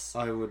walrus.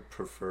 I would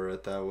prefer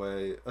it that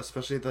way,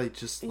 especially if they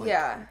just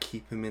like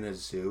keep him in a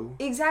zoo.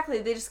 Exactly,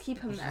 they just keep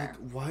him there.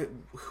 Like, why?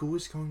 Who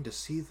is going to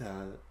see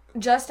that?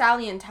 Just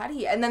Allie and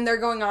Teddy, and then they're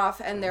going off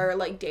and they're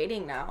like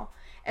dating now.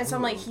 And so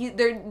I'm like,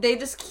 they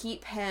just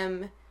keep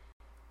him,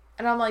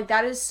 and I'm like,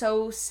 that is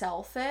so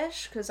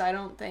selfish because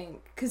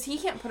he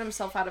can't put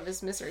himself out of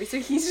his misery, so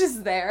he's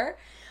just there.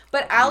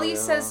 But Allie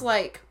says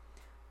like.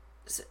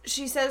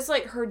 She says,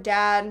 like, her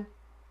dad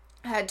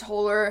had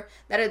told her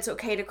that it's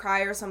okay to cry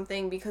or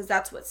something because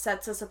that's what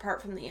sets us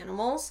apart from the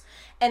animals.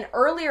 And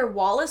earlier,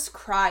 Wallace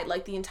cried,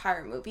 like, the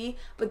entire movie.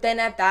 But then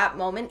at that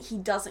moment, he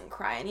doesn't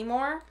cry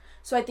anymore.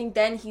 So I think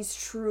then he's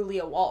truly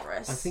a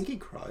walrus. I think he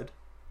cried.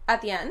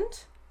 At the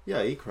end?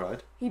 Yeah, he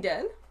cried. He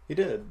did? He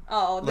did.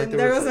 Oh, like, then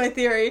there was my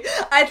theory.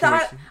 I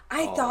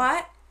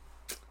thought...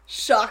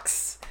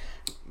 Shucks.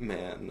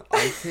 Man,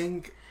 I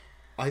think...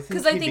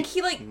 Because I think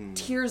he, like,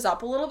 tears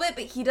up a little bit,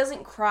 but he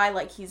doesn't cry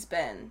like he's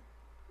been.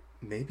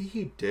 Maybe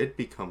he did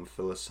become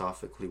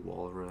philosophically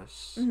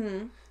walrus.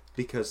 Mm-hmm.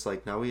 Because,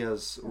 like, now he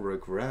has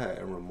regret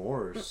and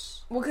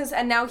remorse. Well,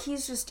 and now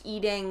he's just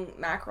eating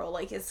mackerel.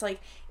 Like, it's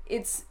like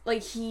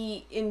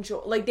he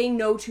enjoy. Like, they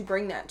know to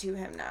bring that to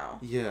him now.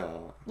 Yeah.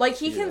 Like,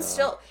 he can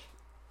still...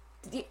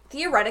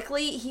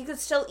 Theoretically, he could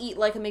still eat,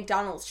 like, a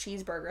McDonald's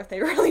cheeseburger if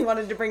they really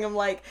wanted to bring him,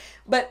 like...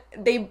 But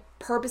they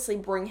purposely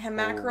bring him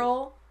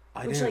mackerel...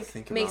 Which,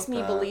 like, makes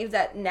me believe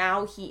that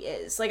now he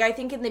is. Like, I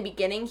think in the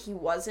beginning he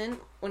wasn't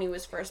when he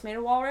was first made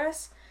a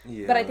walrus.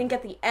 Yeah. But I think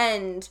at the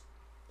end,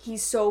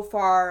 he's so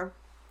far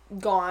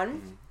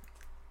gone.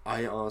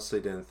 I honestly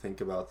didn't think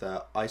about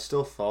that. I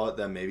still thought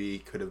that maybe he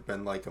could have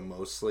been, like, a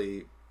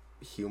mostly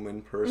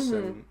human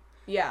person. Mm-hmm.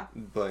 Yeah.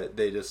 But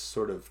they just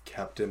sort of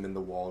kept him in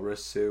the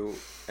walrus suit,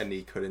 and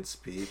he couldn't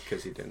speak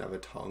because he didn't have a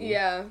tongue.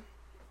 Yeah.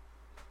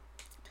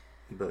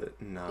 But,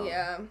 no.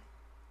 Yeah.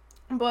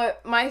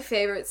 But my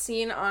favorite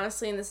scene,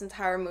 honestly, in this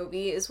entire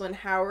movie is when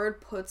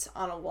Howard puts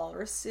on a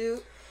walrus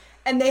suit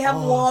and they have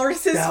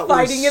walruses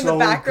fighting in the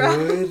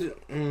background.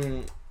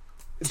 Good.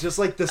 Just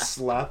like the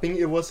slapping,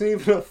 it wasn't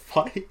even a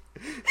fight.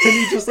 And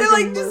he just They're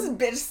like just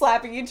bitch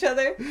slapping each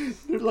other.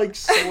 They're like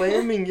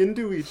slamming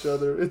into each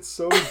other. It's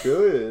so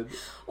good.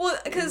 Well,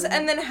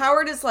 and then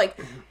Howard is like,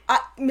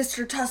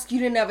 Mr. Tusk, you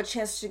didn't have a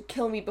chance to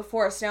kill me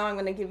before, so now I'm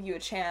going to give you a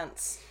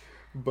chance.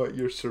 But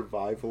your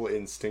survival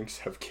instincts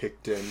have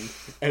kicked in,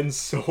 and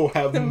so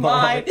have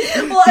mine.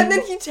 Well, and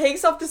then he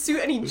takes off the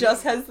suit, and he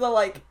just has the,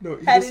 like,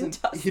 head and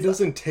tusk. He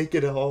doesn't take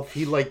it off.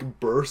 He, like,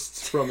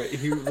 bursts from it.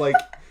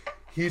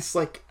 He's,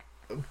 like,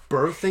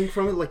 birthing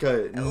from it like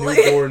a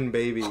newborn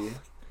baby.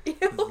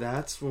 Ew.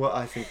 That's what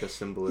I think the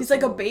symbolism He's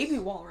like a was. baby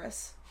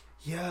walrus.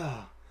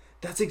 Yeah.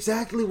 That's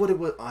exactly what it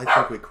was. I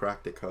think we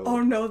cracked the code.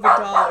 Oh, no, the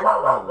dog.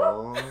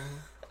 Aww.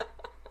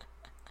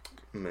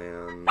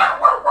 Man.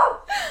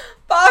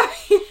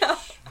 Bobby, no.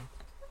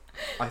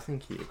 I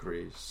think he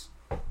agrees.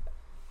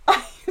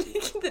 Are you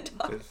making the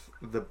dog? With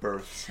the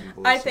birth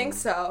symbolism. I think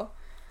so.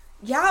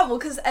 Yeah, well,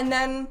 because, and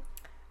then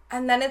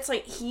it's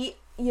like he,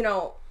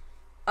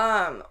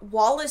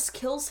 Wallace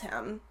kills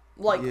him,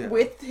 like,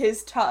 with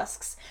his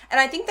tusks. And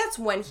I think that's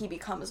when he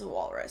becomes a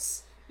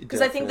walrus.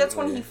 Because I think that's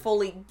when he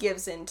fully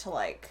gives into,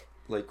 like...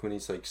 Like, when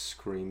he's, like,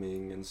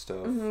 screaming and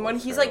stuff. Mm-hmm, when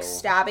he's, like,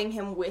 stabbing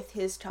him with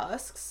his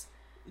tusks.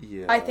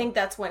 Yeah. I think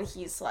that's when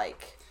he's,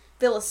 like,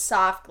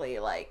 philosophically,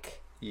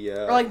 like...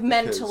 Yeah. Or, like,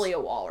 mentally a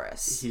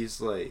walrus. He's,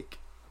 like...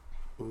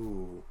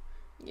 Ooh.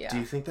 Yeah. Do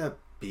you think that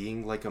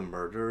being, like, a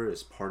murderer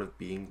is part of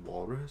being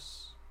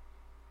walrus?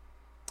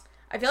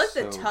 I feel like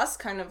the tusks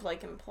kind of,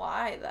 like,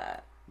 imply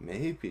that.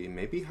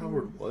 Maybe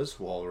Howard was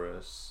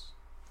walrus.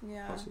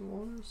 Yeah. Was he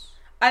walrus?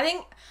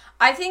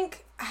 I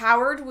think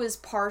Howard was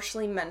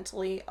partially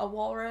mentally a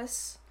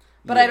walrus,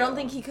 but I don't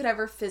think he could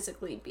ever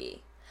physically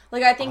be.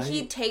 Like, I think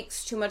he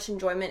takes too much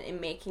enjoyment in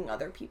making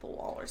other people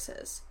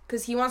walruses.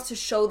 Because he wants to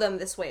show them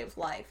this way of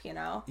life, you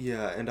know?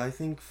 Yeah, and I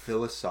think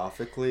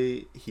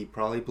philosophically, he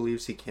probably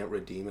believes he can't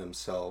redeem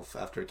himself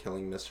after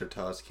killing Mr.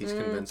 Tusk. He's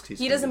convinced he's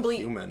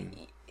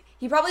human.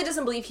 He probably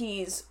doesn't believe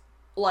he's,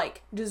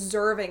 like,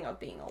 deserving of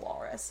being a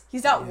walrus.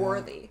 He's not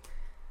worthy.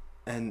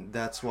 And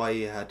that's why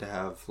he had to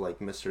have, like,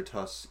 Mr.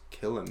 Tusk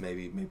kill him.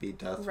 Maybe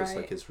death was,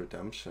 like, his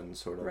redemption,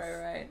 sort of.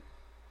 Right.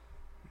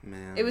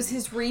 Man. It was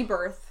his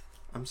rebirth.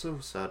 I'm so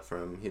sad for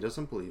him. He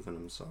doesn't believe in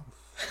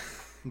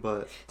himself.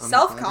 But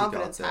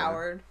self-confidence,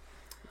 Howard.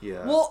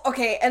 Yeah. Well,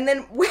 okay, and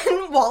then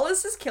when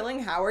Wallace is killing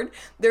Howard,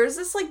 there's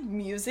this, like,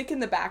 music in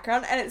the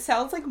background, and it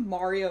sounds like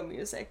Mario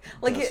music.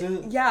 Like,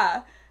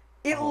 yeah.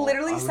 It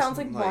literally sounds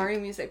like Mario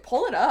music.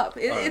 Pull it up.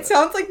 It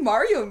sounds like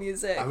Mario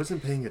music. I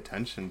wasn't paying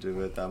attention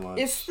to it that much.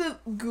 It's the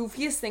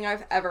goofiest thing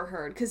I've ever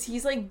heard, because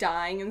he's, like,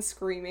 dying and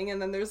screaming,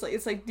 and then there's, like,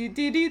 it's like...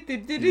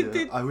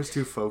 I was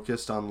too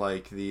focused on,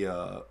 like,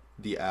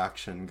 the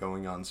action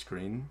going on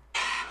screen.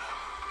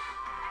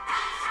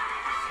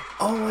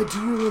 Oh, I do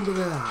remember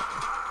that.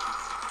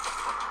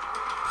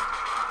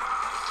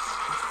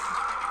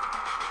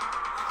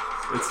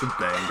 It's a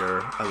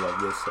banger. I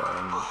love this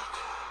song.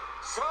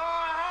 So I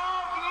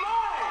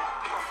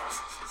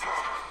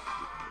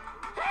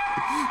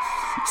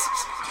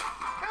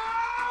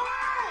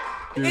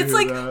have money.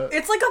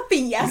 It's like a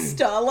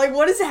fiesta. Like,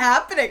 what is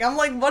happening? I'm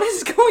like, what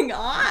is going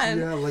on?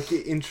 Yeah, like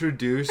it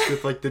introduced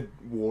with like the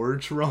war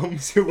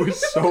drums. It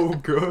was so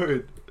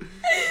good.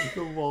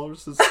 The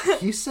walruses.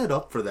 He set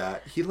up for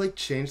that. He like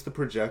changed the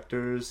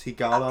projectors. He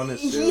got on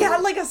his suit. He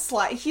had like a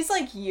slide. He's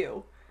like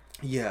you.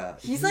 Yeah.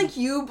 He's like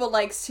you, but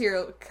like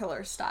serial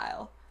killer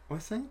style. Well,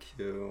 thank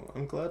you.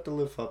 I'm glad to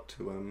live up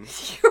to him.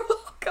 You're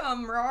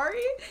welcome,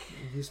 Rory.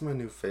 He's my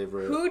new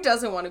favorite. Who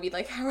doesn't want to be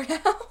like Howard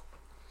now?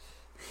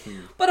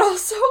 But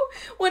also,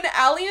 when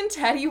Allie and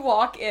Teddy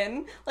walk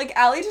in, like,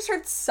 Allie just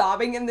starts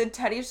sobbing, and then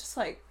Teddy's just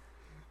like...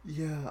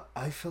 Yeah,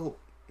 I felt...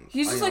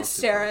 He's just, like,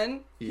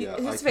 staring. Yeah,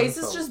 his face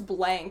is just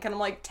blank, and I'm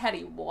like,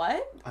 Teddy,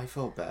 what? I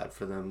felt bad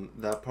for them.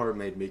 That part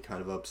made me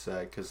kind of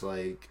upset, because,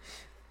 like...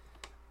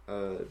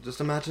 just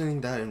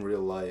imagining that in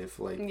real life,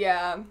 like...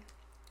 Yeah.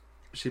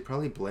 She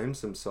probably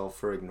blames himself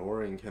for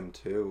ignoring him,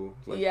 too.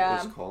 Like,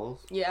 his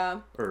calls. Yeah.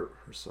 Or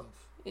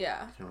herself.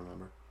 Yeah. I can't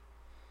remember.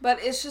 But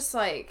it's just,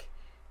 like...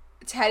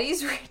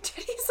 Teddy's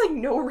like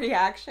no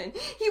reaction.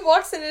 He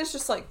walks in and it's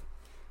just like,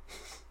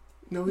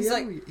 no, he's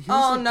like, he was,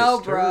 oh like, no,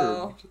 disturbed.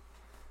 bro.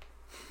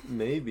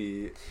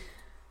 Maybe.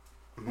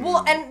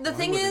 Well, and the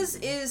thing is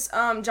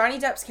Johnny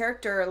Depp's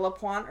character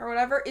LaPointe or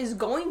whatever is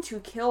going to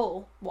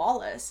kill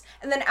Wallace,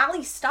 and then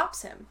Allie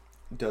stops him.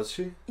 Does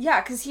she?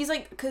 Yeah,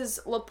 because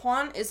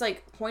LaPointe is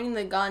like pointing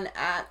the gun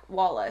at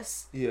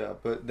Wallace. Yeah,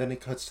 but then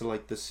it cuts to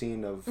like the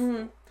scene of.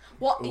 Mm-hmm.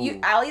 Well,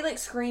 Allie like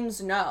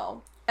screams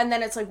no. And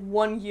then it's like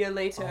 1 year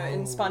later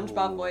in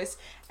SpongeBob voice.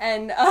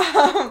 And,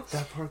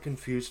 that part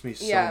confused me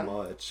so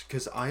much.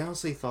 Because I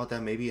honestly thought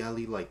that maybe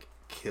Allie, like,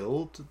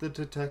 killed the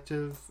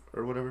detective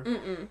or whatever.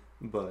 Mm-mm.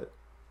 But...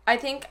 I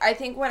think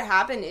what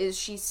happened is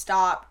she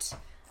stopped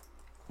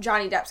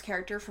Johnny Depp's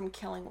character from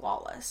killing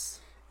Wallace.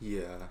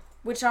 Yeah.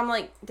 Which I'm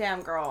like,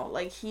 damn, girl.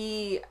 Like,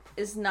 he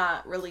is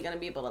not really going to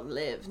be able to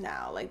live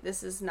now. Like,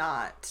 this is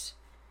not...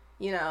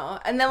 You know?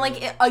 And then,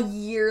 like, a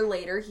year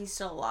later, he's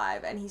still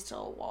alive, and he's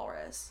still a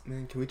walrus.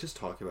 Man, can we just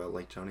talk about,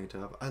 like, Johnny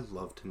Depp? I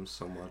loved him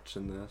so much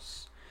in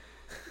this.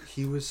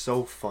 He was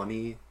so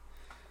funny.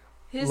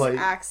 His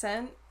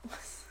accent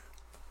was...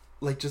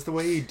 Like, just the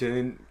way he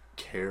didn't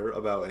care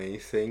about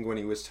anything when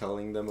he was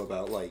telling them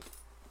about, like,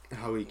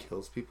 how he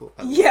kills people.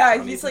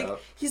 He's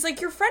like,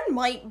 your friend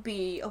might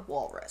be a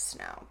walrus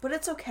now, but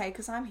it's okay,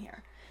 because I'm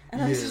here. And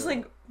I was just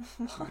like,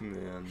 what?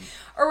 Man.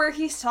 Or where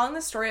he's telling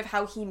the story of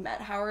how he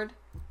met Howard.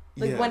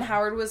 Like, when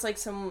Howard was, like,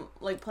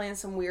 playing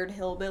some weird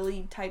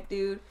hillbilly type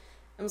dude.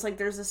 And was like,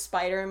 there's a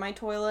spider in my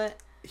toilet.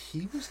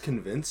 He was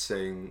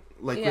convincing.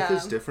 Like, with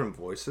his different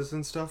voices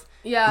and stuff.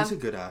 Yeah. He's a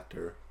good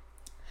actor.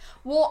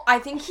 Well, I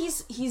think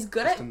he's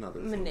good at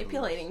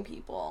manipulating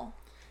people.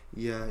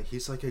 Yeah,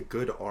 he's, like, a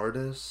good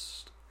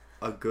artist,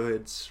 a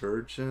good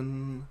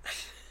surgeon,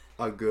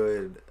 a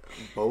good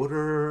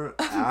boater,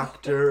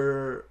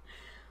 actor,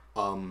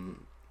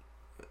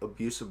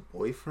 abusive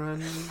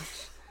boyfriend.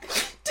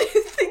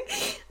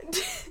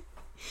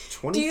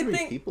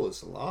 23 people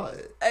is a lot.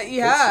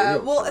 Yeah,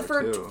 well,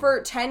 too.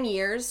 for 10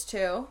 years,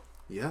 too.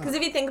 Yeah. Because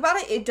if you think about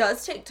it, it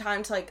does take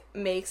time to, like,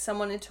 make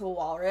someone into a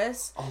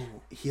walrus. Oh,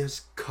 he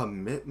has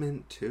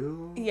commitment,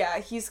 too? Yeah,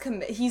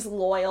 he's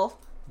loyal.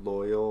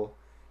 Loyal.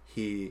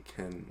 He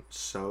can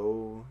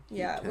sew.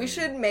 We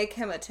should make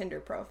him a Tinder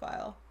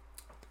profile.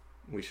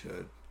 We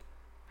should.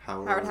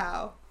 Howard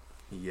Howe.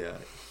 Yeah,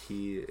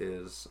 he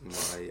is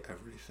my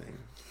everything.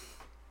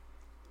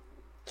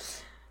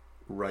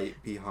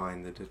 Right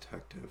behind the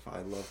detective.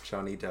 I love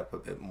Johnny Depp a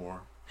bit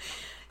more.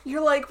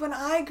 You're like, when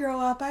I grow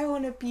up, I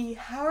want to be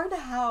Howard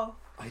Howe.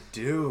 I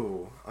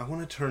do. I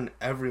want to turn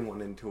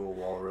everyone into a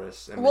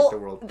walrus and make the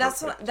world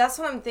perfect. That's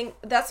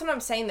what I'm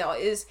saying though,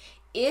 is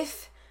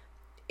if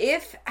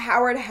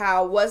Howard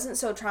Howe wasn't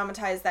so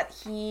traumatized that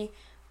he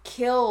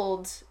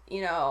killed,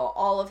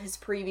 all of his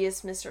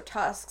previous Mr.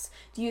 Tusks,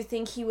 do you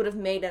think he would have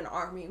made an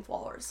army of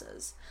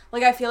walruses?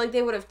 Like, I feel like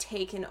they would have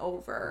taken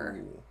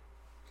over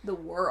the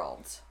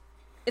world.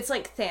 It's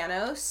like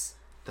Thanos.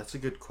 That's a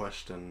good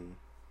question.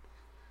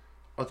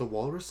 Are the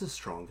walruses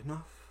strong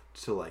enough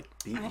to, like,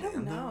 beat man? I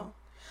don't know. Though?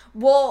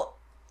 Well...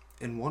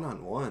 In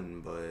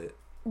one-on-one, but...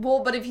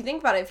 Well, but if you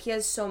think about it, if he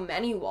has so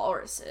many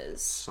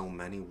walruses... So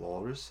many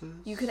walruses?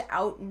 You could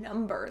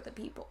outnumber the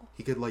people.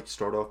 He could, like,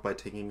 start off by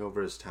taking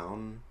over his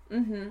town.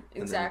 Mm-hmm, exactly.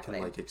 And then he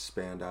can, like,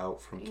 expand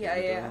out from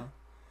Canada.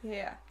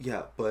 Yeah.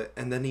 Yeah, but...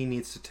 And then he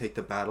needs to take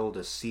the battle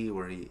to sea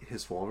where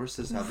his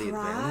walruses have the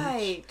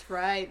advantage.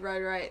 Right.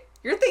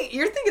 You're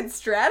thinking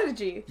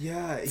strategy.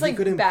 Yeah. It's like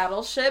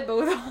Battleship, but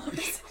with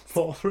walruses.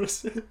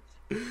 Walruses?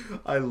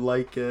 I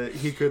like it.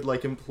 He could,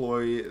 like,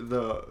 employ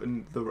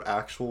the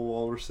actual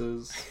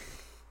walruses.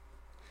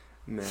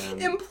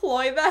 Man.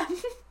 Employ them.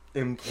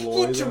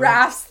 He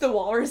drafts the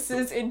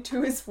walruses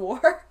into his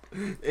war.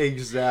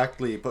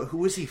 Exactly. But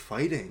who is he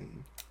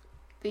fighting?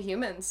 The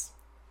humans.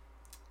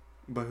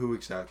 But who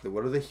exactly?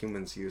 What are the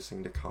humans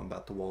using to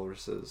combat the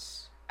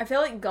walruses? I feel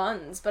like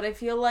guns, but I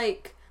feel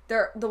like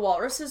the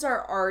walruses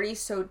are already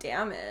so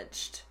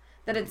damaged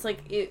that it's like,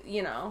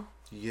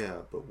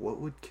 Yeah, but what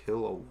would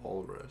kill a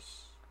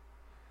walrus?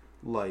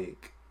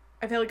 Like...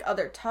 I feel like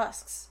other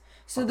tusks.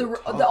 So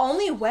the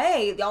only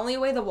way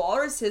the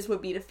walruses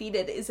would be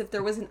defeated is if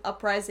there was an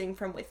uprising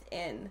from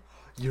within.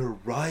 You're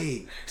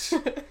right.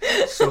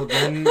 So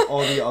then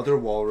all the other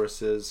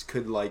walruses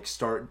could, like,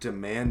 start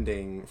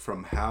demanding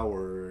from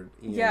Howard,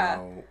 you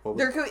know.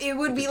 It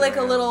would be like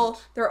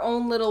their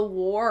own little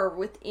war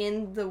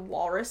within the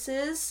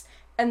walruses,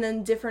 and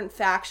then different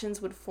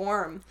factions would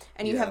form.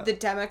 And you have the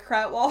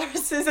Democrat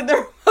walruses and the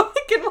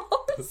Republican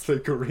walruses. The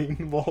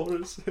green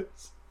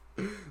walruses.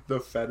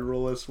 The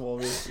Federalist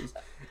walruses.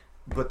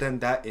 But then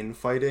that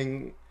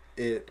infighting,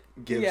 it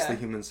gives the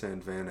humans an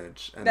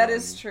advantage. And that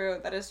is true.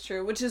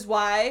 Which is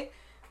why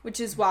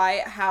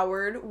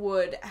Howard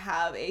would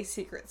have a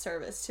secret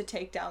service to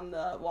take down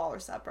the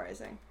walrus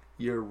uprising.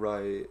 You're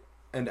right.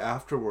 And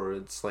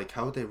afterwards, like,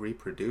 how would they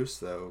reproduce,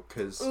 though?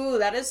 Ooh,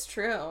 that is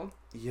true.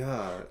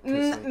 Yeah.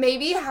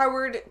 Maybe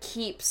Howard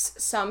keeps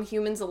some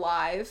humans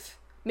alive.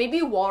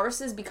 Maybe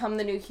walruses become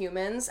the new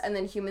humans, and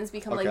then humans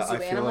become, like, zoo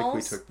animals. I feel like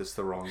we took this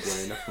the wrong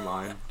way. Never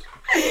mind.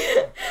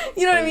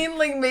 You know what I mean?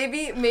 Like,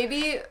 maybe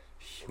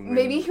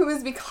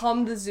humans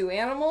become the zoo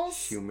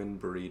animals. Human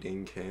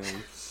breeding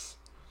camps.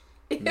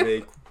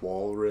 Make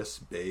walrus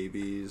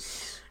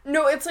babies.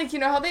 No, it's like,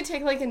 how they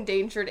take, like,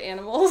 endangered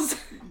animals?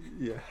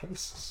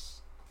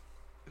 Yes.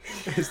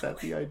 Is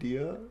that the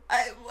idea?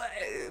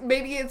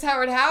 Maybe it's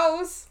Howard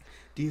House.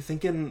 Do you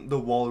think in the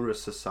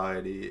walrus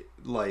society,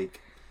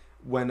 like...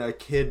 When a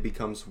kid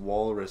becomes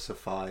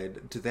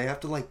walrusified, do they have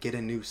to, like, get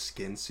a new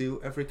skin suit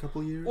every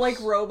couple years? Like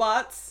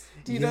robots?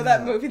 Do you know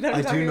that movie that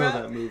I'm talking about? I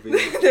do know that movie.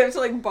 They have to,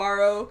 like,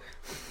 borrow.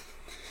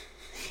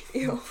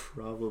 Ew.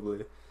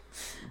 Probably.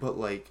 But,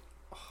 like,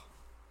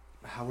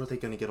 how are they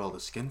going to get all the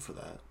skin for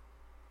that?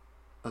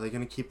 Are they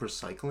going to keep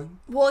recycling?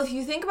 Well, if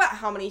you think about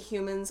how many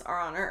humans are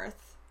on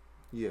Earth.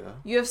 Yeah.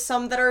 You have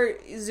some that are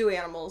zoo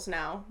animals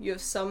now. You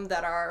have some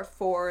that are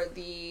for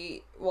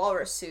the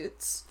walrus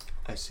suits.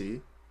 I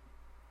see.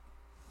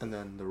 And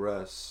then the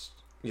rest,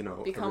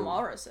 become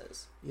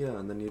walruses. Yeah,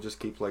 and then you just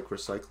keep, like,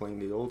 recycling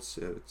the old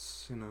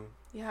suits,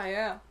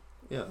 Yeah.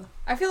 Yeah.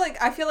 I feel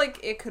like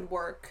it could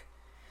work.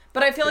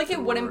 But I feel like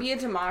it wouldn't be a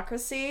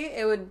democracy.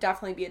 It would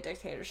definitely be a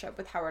dictatorship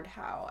with Howard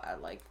Howe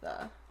at, like,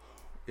 the...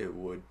 It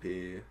would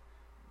be.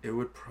 It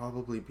would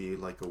probably be,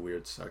 like, a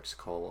weird sex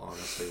call,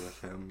 honestly,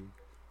 with him.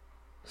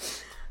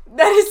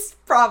 That is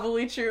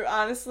probably true,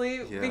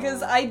 honestly, Yeah.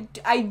 because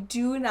I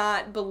do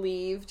not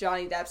believe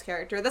Johnny Depp's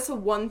character. That's the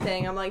one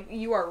thing I'm like,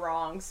 you are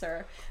wrong,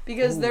 sir,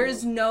 because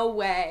there's no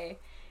way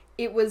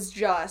it was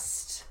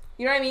just,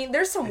 you know what I mean?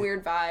 There's some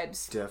weird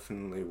vibes.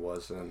 Definitely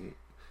wasn't.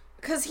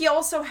 Because he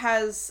also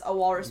has a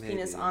walrus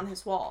penis on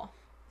his wall.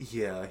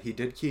 Yeah, he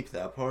did keep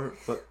that part,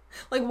 but...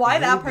 Like, why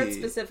that part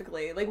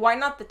specifically? Like, why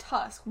not the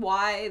tusk?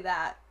 Why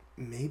that?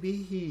 Maybe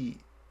he...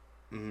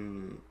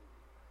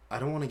 I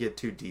don't want to get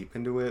too deep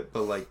into it,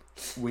 but, like,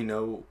 we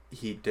know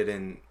he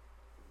didn't...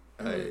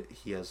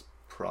 he has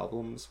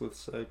problems with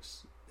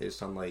sex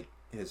based on, like,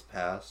 his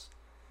past.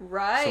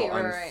 Right, so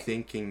I'm right.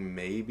 thinking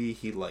maybe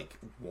he like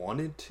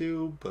wanted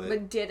to,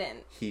 but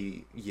didn't.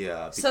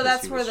 Because So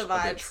that's he where was the a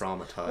bit vibes.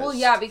 traumatized. Well,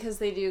 yeah, because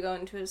they do go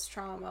into his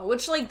trauma,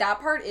 which like that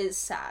part is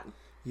sad.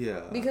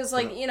 Yeah. Because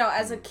like, you know,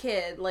 as a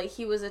kid, like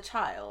he was a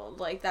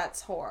child, like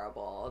that's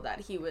horrible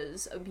that he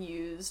was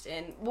abused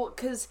and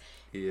cuz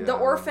the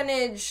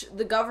orphanage,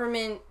 the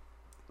government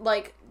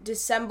like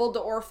dissembled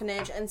the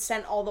orphanage and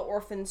sent all the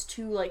orphans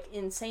to like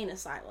insane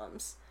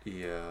asylums.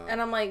 Yeah.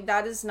 And I'm like,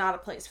 that is not a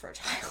place for a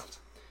child.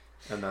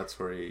 And that's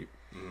where he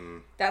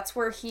That's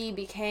where he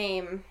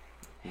became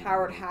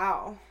Howard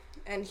Howe,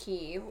 and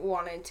he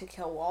wanted to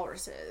kill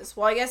walruses.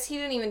 Well, I guess he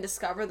didn't even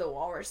discover the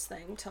walrus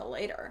thing till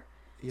later.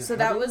 Yeah, so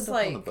that was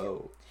like, on the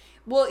boat?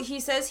 Well, he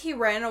says he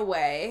ran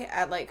away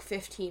at like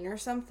 15 or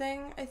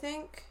something, I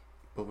think.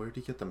 But where did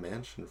he get the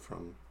mansion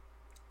from?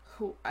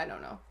 I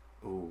don't know.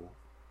 Ooh.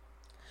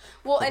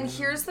 Well, and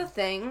here's the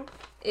thing,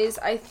 is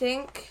I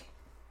think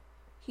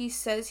he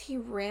says he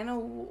ran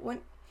away.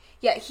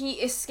 Yeah, he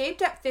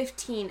escaped at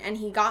 15 and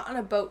he got on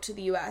a boat to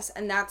the US,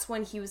 and that's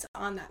when he was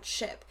on that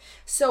ship.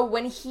 So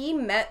when he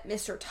met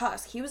Mr.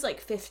 Tusk, he was like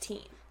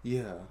 15.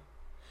 Yeah.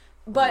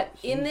 But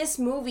in this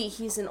movie,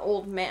 he's an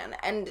old man,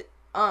 and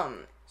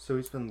So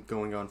he's been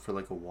going on for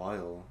like a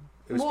while.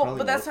 Well,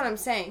 but that's what I'm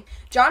saying.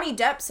 Johnny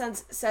Depp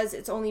says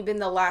it's only been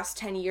the last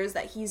 10 years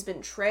that he's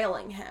been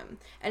trailing him,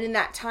 and in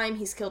that time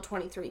he's killed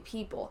 23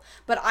 people.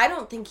 But I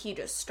don't think he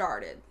just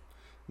started.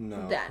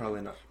 No, then.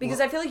 Probably not.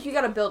 Because I feel like you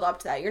got to build up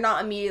to that. You're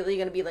not immediately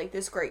going to be like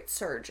this great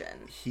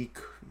surgeon.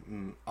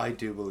 I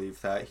do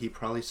believe that he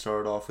probably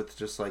started off with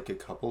just like a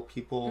couple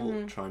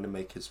people trying to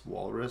make his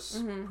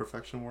walrus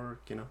perfection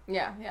work. You know.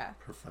 Yeah.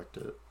 Perfect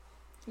it.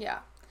 Yeah.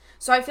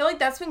 So I feel like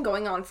that's been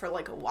going on for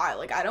like a while.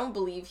 Like I don't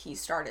believe he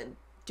started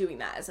doing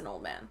that as an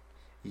old man.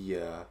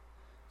 Yeah.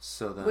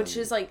 So then... Which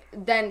is like,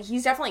 then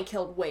he's definitely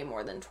killed way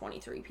more than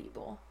 23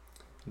 people.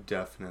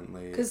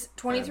 Definitely. Because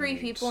 23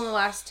 people in the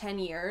last 10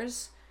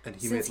 years,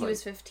 and since he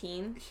was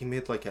 15. He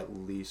made like at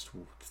least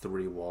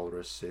 3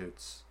 walrus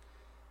suits.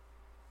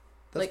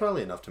 That's like,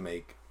 probably enough to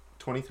make...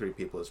 23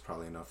 people is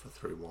probably enough for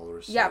 3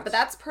 walrus suits. Yeah, but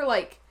that's per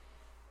like...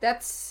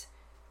 That's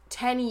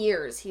 10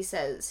 years, he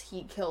says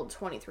he killed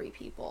 23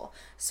 people.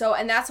 So,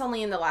 and that's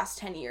only in the last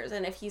 10 years.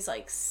 And if he's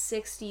like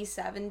 60,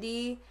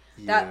 70,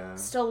 that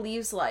still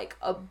leaves like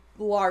a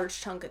large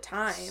chunk of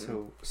time.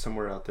 So,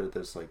 somewhere out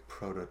there's like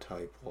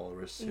prototype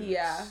walrus suits.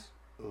 Yeah.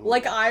 Ooh.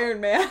 Like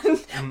Iron Man,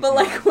 but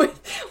like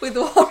with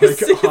walrus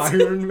suits. Like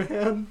Iron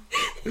Man?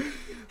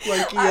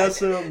 Like he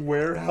has a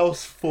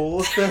warehouse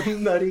full of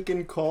them that he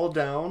can call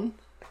down?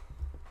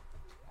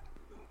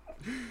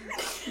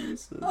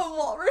 Jesus. A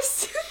walrus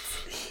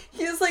suits?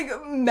 He has like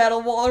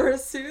metal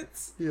walrus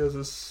suits. He has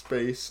a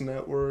space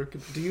network.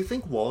 Do you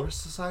think Walrus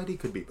Society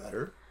could be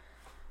better?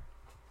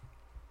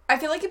 I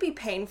feel like it'd be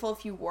painful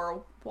if you were a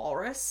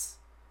walrus.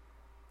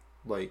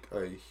 Like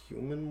a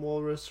human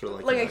walrus or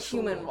like a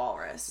human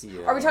walrus?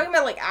 Yeah. Are we talking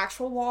about like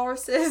actual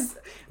walruses?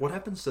 What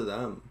happens to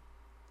them?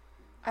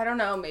 I don't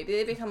know. Maybe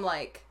they become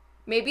like...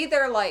 Maybe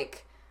they're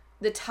like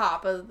the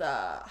top of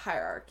the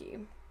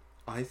hierarchy.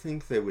 I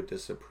think they would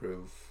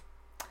disapprove.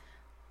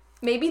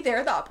 Maybe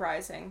they're the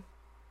uprising.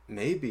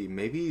 Maybe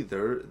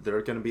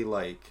they're gonna be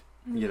like,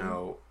 you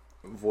know,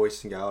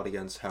 voicing out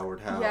against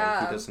Howard Howe.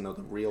 Yeah. He doesn't know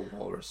the real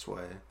walrus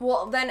way.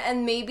 Well, then,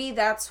 and maybe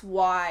that's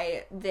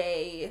why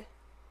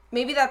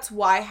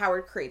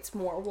Howard creates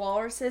more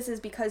walruses, is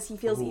because he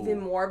feels even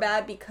more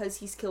bad because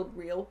he's killed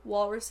real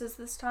walruses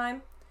this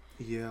time.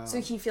 Yeah. So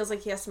he feels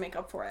like he has to make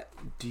up for it.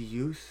 Do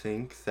you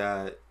think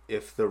that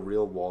if the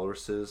real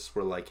walruses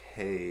were like,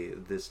 hey,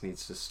 this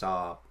needs to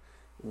stop,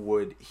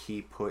 would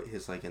he put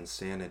his like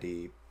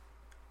insanity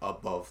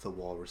above the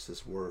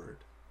walrus's word?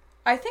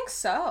 I think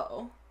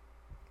so.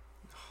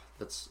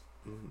 That's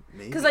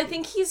maybe. Because I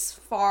think he's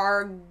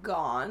far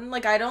gone.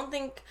 Like, I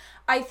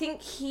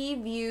think he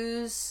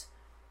views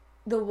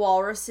the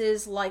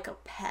walruses like a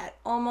pet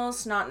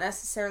almost, not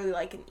necessarily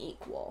like an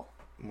equal.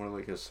 More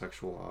like a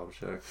sexual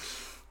object.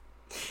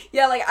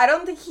 Yeah, like, I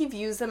don't think he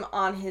views them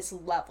on his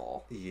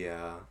level.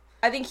 Yeah.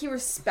 I think he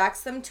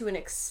respects them to an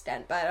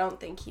extent, but I don't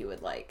think he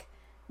would, like,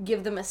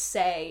 give them a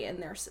say in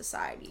their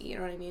society. You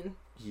know what I mean?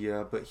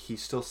 Yeah, but he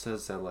still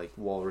says that, like,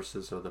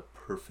 walruses are the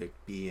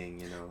perfect being,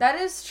 you know? That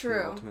is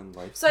true.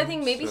 So I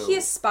think maybe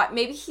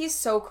maybe he's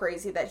so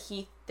crazy that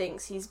he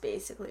thinks he's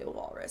basically a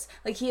walrus.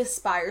 Like, he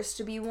aspires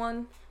to be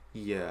one.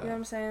 Yeah. You know what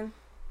I'm saying?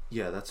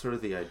 Yeah, that's sort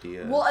of the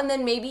idea. Well, and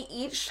then maybe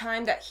each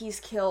time that he's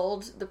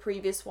killed the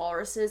previous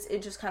walruses,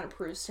 it just kind of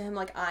proves to him,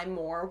 like, I'm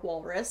more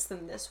walrus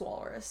than this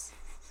walrus.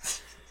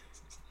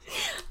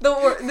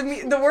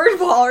 The word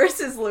walrus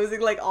is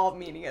losing, like, all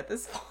meaning at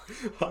this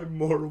point. I'm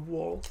more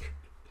walrus.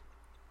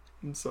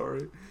 I'm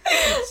sorry.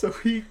 So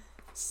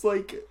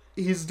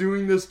he's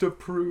doing this to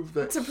prove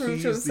that to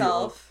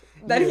himself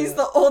that he's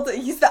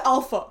the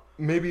alpha.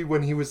 Maybe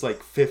when he was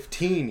like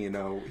 15, you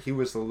know, he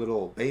was a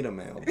little beta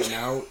male, but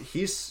now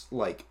he's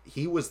like,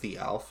 he was the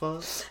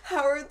alpha.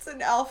 Howard's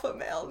an alpha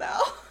male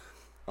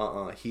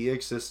now. He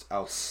exists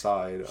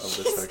outside of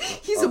the section.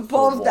 He's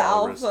above the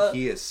alpha.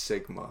 He is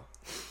Sigma.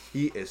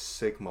 He is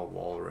Sigma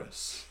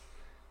Walrus.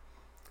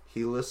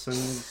 He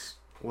listens...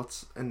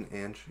 What's an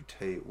Andrew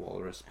Tate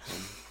walrus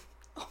pun?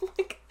 Oh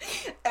my god.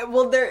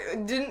 Well,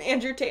 didn't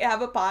Andrew Tate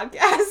have a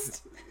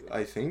podcast?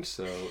 I think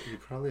so. He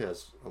probably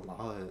has a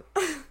lot.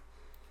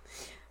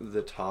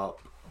 The top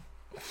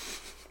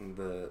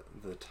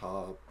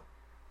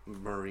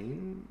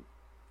marine?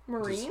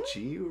 Marine? Does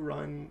G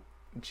rhyme?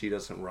 G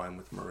doesn't rhyme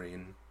with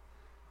marine.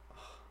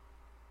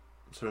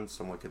 I'm certain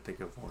someone could think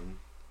of one.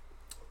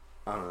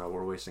 I don't know,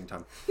 we're wasting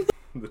time.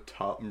 The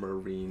top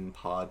marine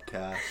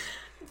podcast.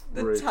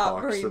 The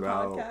top marine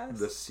podcast.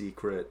 The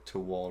secret to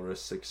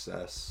walrus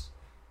success.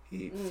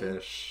 Eat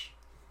fish.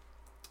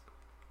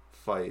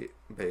 Fight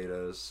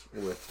betas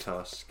with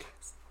Tusk.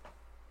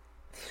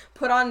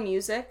 Put on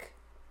music.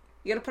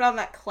 You gotta put on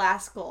that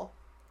classical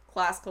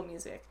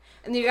music.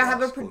 And then you gotta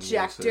have a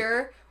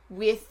projector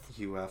with...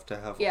 You have to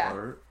have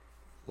art.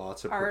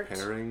 Lots of art.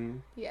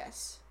 preparing.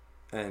 Yes.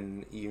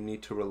 And you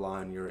need to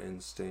rely on your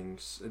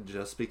instincts.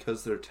 Just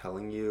because they're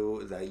telling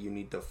you that you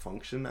need to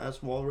function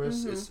as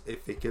walrus,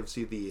 if it gives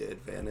you the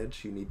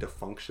advantage, you need to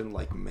function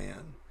like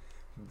man.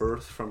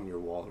 Birth from your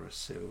walrus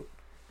suit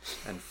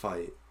and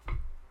fight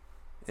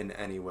in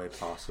any way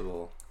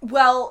possible.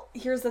 Well,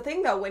 here's the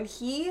thing though. When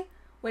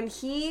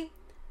he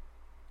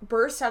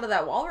burst out of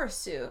that walrus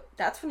suit,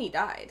 that's when he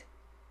died.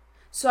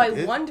 So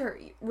I wonder,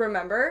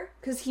 remember?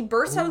 Because he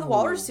bursts out of the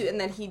walrus suit and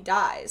then he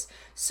dies.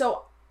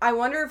 So I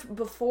wonder if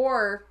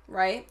before,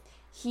 right,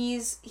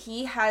 he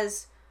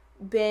has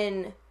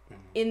been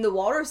in the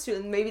walrus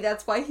suit and maybe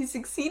that's why he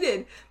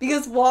succeeded.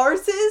 Because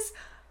walruses,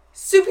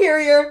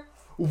 superior.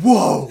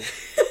 Whoa!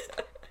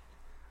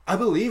 I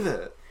believe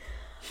it.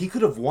 He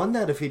could have won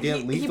that if he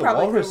didn't leave the walrus suit.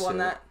 He probably could have won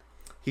that.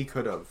 He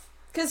could have.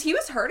 Because he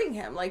was hurting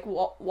him. Like,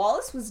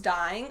 Wallace was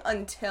dying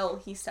until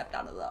he stepped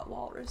out of the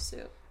walrus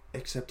suit.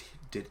 Except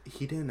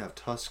he didn't have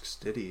tusks,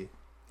 did he?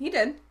 He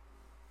did.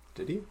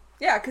 Did he?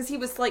 Yeah, because he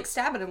was, like,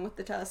 stabbing him with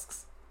the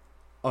tusks.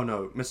 Oh,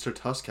 no. Mr.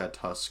 Tusk had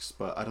tusks,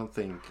 but I don't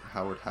think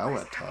Howard Howe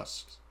had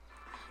tusks.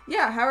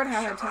 Yeah, Howard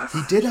Howe had tusks.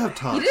 He did have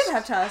tusks. He did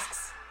have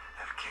tusks.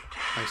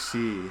 I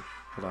see.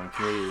 Hold on,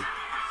 can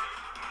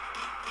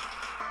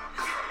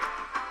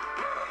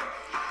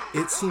we...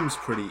 It seems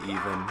pretty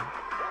even.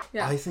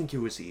 Yeah. I think it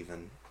was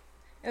even.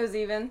 It was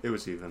even? It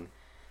was even.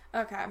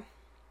 Okay.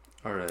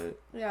 Alright.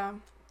 Yeah.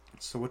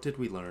 So what did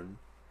we learn?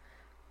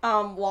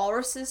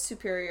 Walrus is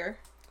superior.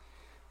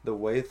 The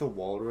way the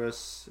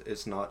walrus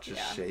is not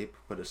just shape,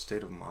 but a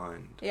state of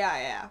mind.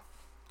 Yeah.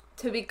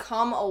 To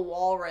become a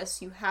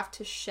walrus, you have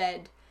to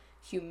shed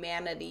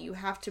humanity. You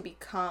have to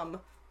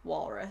become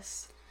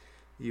walrus.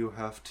 You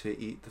have to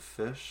eat the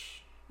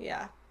fish.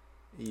 Yeah.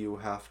 You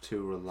have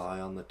to rely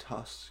on the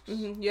tusks.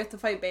 Mm-hmm. You have to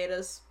fight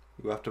betas.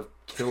 You have to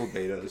kill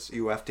betas.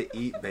 You have to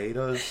eat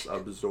betas,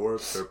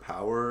 absorb their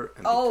power,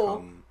 and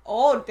become...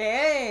 Oh,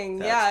 dang.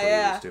 That's what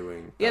he was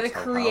doing. You had to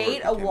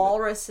create a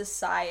walrus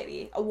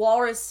society. A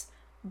walrus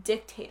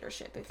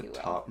dictatorship, if you will. The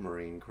top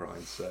marine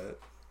grind set.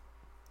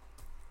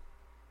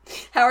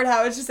 Howard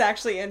Howe is just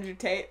actually Andrew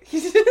Tate.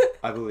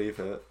 I believe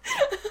it.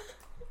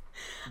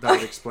 That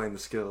would explain the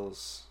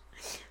skills.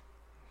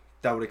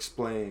 That would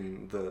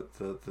explain the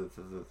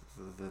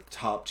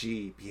top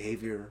G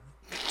behavior.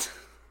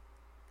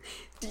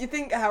 Do you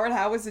think Howard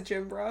Howe was a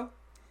gym bro?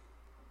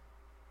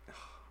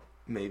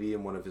 Maybe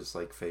in one of his,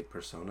 like, fake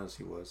personas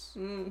he was.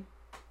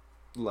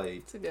 Like,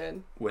 it's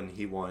good. when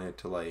he wanted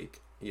to,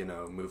 like, you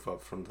know, move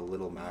up from the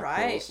little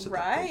mackerels to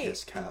the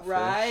biggest catfish.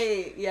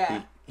 Right,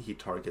 yeah. He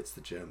targets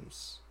the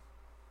gyms.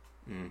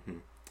 Mm-hmm.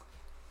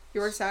 He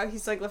works out,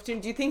 he's, like,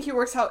 lifting. Do you think he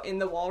works out in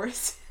the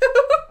walrus?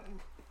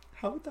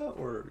 How would that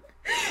work?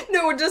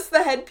 No, just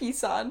the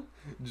headpiece on.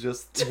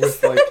 Just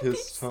with, like,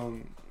 his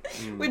tongue.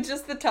 With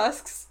just the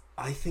tusks.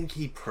 I think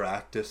he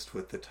practiced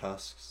with the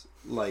tusks.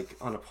 Like,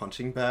 on a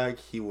punching bag,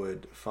 he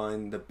would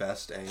find the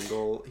best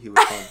angle. He would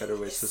find better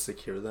ways to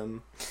secure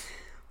them.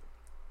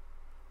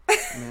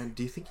 Man,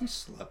 do you think he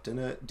slept in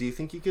it? Do you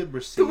think he could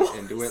recede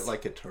into it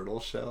like a turtle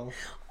shell?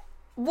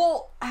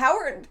 Well,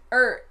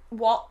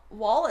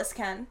 Wallace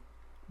can.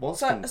 Wallace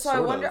can, so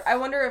I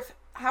wonder if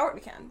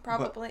Howard can,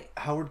 probably.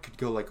 But Howard could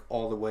go, like,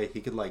 all the way.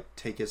 He could, like,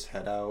 take his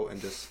head out and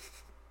just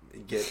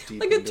get deep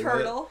like into a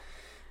turtle. It.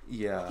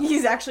 Yeah.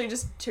 He's actually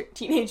just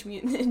Teenage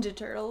Mutant Ninja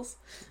Turtles.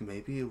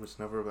 Maybe it was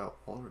never about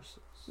walruses.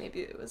 Maybe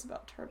it was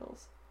about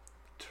turtles.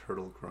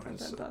 Turtle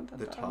grinds.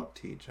 The top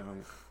T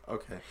giant.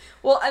 Okay.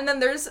 Well, and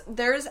then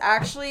there's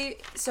actually...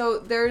 So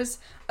there's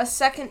a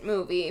second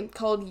movie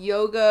called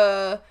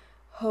Yoga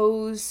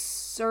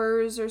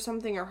Hosers or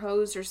something, or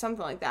Hose or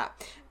something like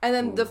that. And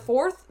then the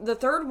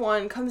third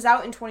one comes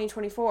out in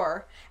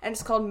 2024, and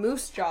it's called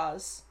Moose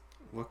Jaws.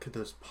 What could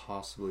those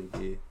possibly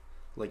be?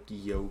 Like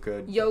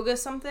yoga... Yoga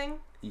something?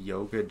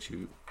 Yoga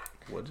Jew.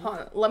 What? Hold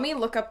on. Let me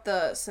look up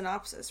the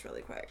synopsis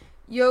really quick.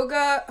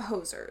 Yoga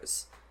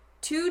Hosers.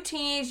 2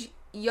 teenage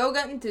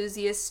yoga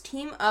enthusiasts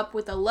team up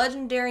with a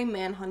legendary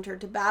manhunter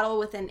to battle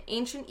with an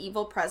ancient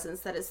evil presence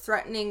that is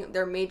threatening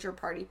their major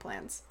party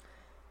plans.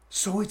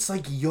 So it's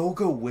like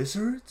yoga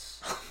wizards?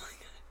 Oh my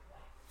god.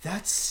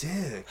 That's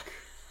sick.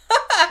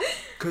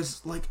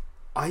 Because, like,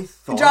 I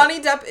thought... Johnny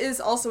Depp is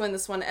also in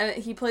this one,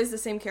 and he plays the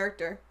same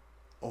character.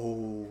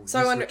 Oh, So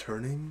he's I wonder.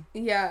 returning?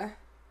 Yeah.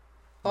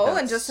 Oh, and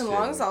That's Justin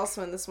Long's sick.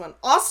 also in this one.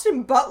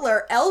 Austin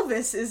Butler,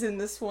 Elvis, is in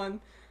this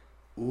one.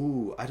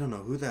 Ooh, I don't know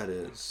who that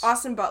is.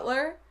 Austin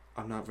Butler.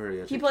 I'm not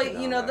very educated. He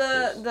played. You know on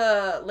actors.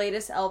 the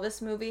latest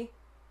Elvis movie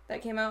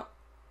that came out.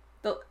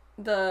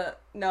 The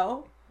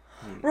no.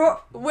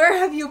 Where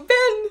have you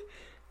been?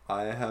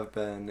 I have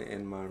been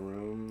in my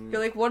room.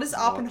 You're like, what is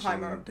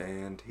Oppenheimer? watching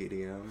Dan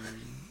TDM.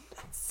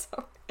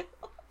 So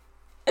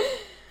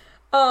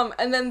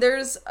and then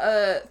there's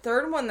a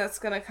third one that's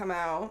gonna come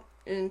out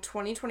in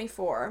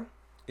 2024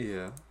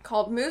 Yeah.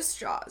 called Moose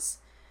Jaws.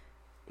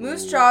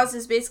 Moose Ooh. Jaws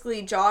is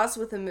basically Jaws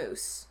with a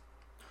moose.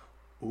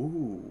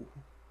 Ooh.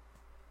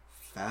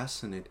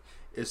 Fascinating.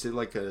 Is it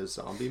like a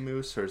zombie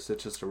moose or is it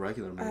just a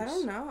regular moose? I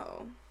don't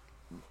know.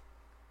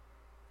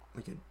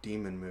 Like a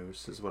demon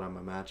moose is what I'm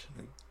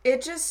imagining. I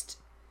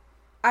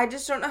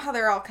just don't know how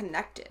they're all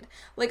connected.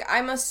 Like,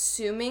 I'm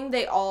assuming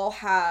they all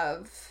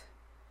have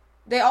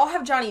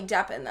Johnny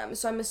Depp in them,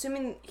 so I'm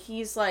assuming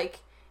he's, like,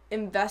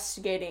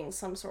 investigating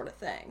some sort of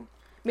thing.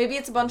 Maybe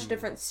it's a bunch of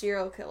different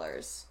serial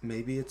killers.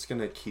 Maybe it's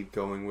gonna keep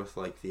going with,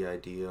 like, the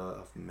idea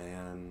of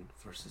man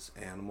versus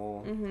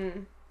animal. Mm-hmm.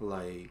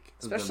 Like...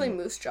 Especially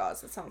Moose Jaws.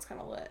 That sounds kind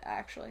of lit,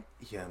 actually.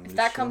 Yeah, If moose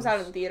that comes out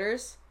jaws. in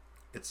theaters.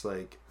 It's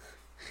like,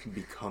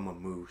 become a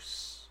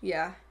moose.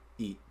 Yeah.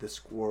 Eat the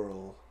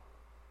squirrel.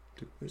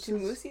 Do Do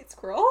moose eat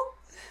squirrel?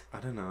 I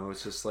don't know.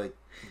 It's just like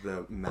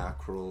the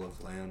mackerel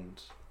of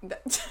land.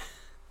 That's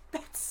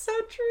so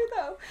true,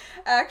 though.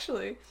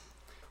 Actually.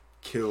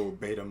 Kill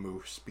beta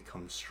moose,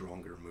 become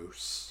stronger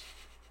moose.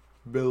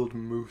 Build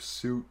moose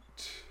suit.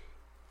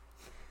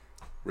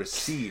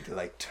 Recede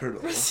like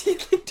turtle.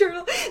 Recede like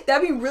turtle.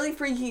 That'd be really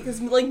freaky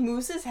because, like,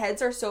 mooses'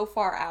 heads are so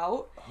far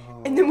out.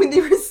 Oh. And then when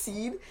they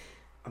recede.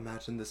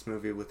 Imagine this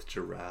movie with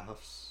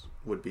giraffes.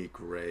 Would be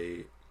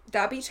great.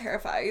 That'd be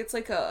terrifying. It's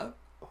like a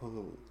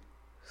Oh.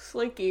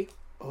 slinky.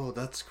 Oh,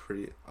 that's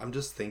creepy. I'm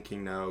just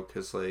thinking now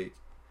because, like,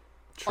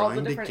 All the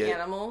trying to different get...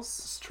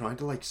 animals. Trying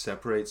to, like,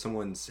 separate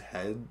someone's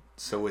head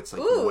so it's,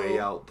 like, Ooh. way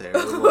out there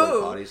while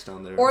their body's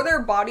down there. Or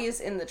their body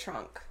is in the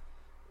trunk.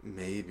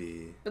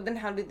 Maybe. But then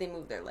how do they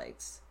move their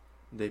legs?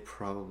 They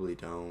probably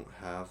don't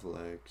have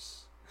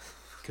legs.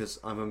 Because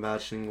I'm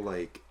imagining,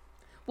 like...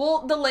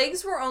 Well, the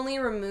legs were only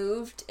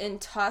removed in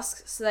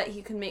Tusk so that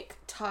he could make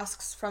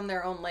tusks from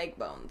their own leg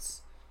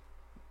bones.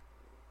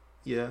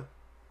 Yeah.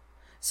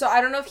 So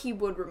I don't know if he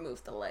would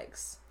remove the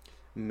legs.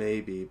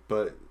 Maybe.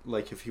 But,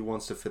 like, if he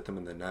wants to fit them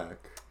in the neck...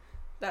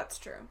 That's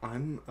true.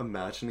 I'm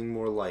imagining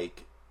more,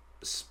 like,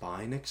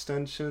 spine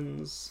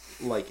extensions.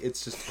 Like,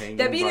 it's just hanging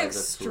That'd be by an the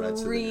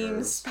threads of the extreme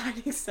nerve.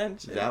 spine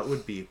extension. That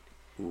would be...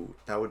 Ooh,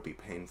 that would be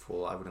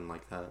painful. I wouldn't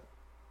like that.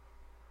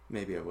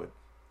 Maybe I would.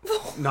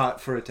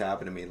 Not for it to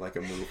happen to me, like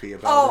a movie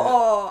about it.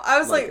 Oh, I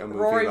was like a movie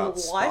Rory, about what?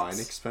 spine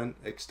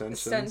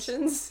extensions.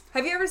 Extensions?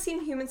 Have you ever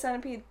seen Human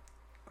Centipede?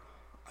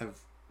 I've...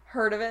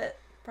 Heard of it?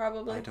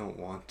 Probably. I don't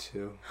want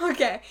to.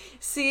 Okay.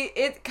 See,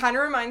 it kind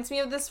of reminds me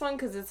of this one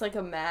because it's like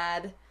a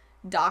mad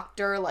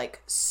doctor,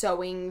 like,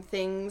 sewing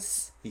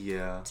things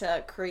Yeah.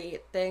 to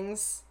create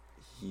things.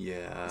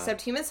 Yeah.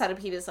 Except Human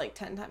Centipede is, like,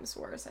 10 times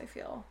worse, I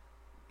feel.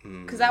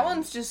 Mm. Because that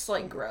one's just,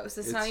 like, gross.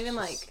 It's not even,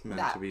 just like, meant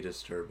that. to be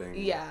disturbing.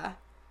 Yeah.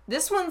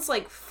 This one's,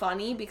 like,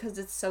 funny because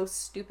it's so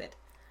stupid.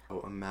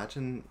 Oh,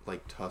 imagine,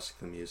 like, Tusk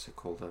the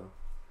musical, though.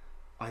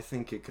 I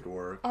think it could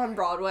work. On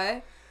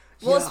Broadway.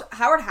 Well, Yeah. it's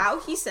Howard Howe,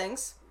 he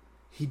sings.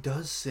 He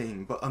does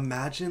sing, but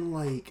imagine,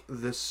 like,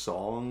 this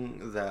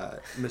song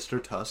that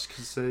Mr. Tusk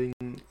sing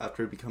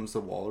after he becomes the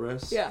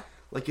walrus. Yeah.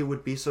 Like, it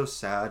would be so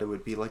sad. It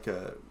would be like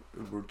a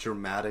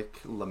dramatic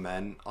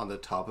lament on the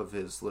top of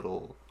his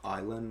little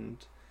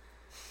island.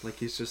 Like,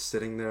 he's just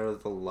sitting there,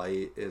 the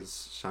light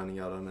is shining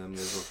out on him,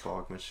 there's a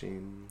fog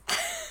machine.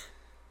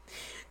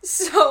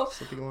 So,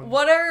 Something along-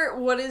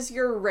 what is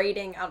your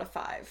rating out of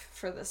 5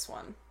 for this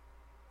one?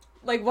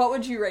 Like, what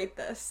would you rate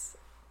this?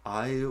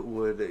 I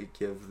would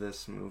give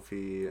this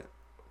movie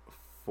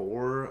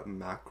 4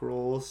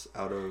 mackerels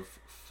out of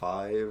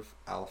 5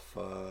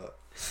 alpha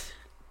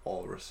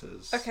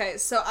walruses. Okay,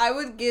 so I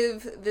would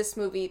give this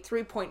movie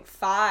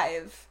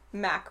 3.5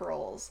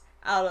 mackerels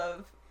out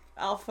of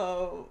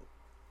alpha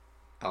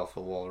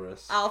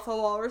Walrus.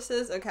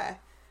 walruses. Okay.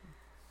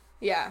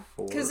 Yeah,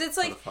 4 because it's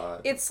out like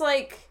of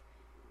 5.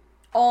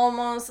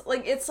 almost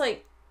like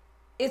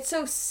it's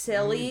so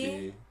silly.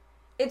 Maybe.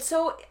 It's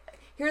so.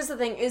 Here's the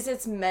thing: is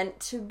it's meant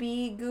to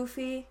be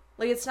goofy.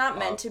 Like, it's not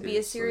meant to be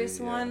a serious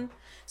Obviously, yeah. one.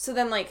 So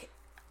then, like,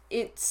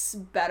 it's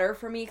better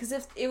for me because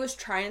if it was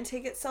trying to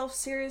take itself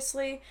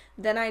seriously,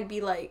 then I'd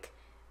be like,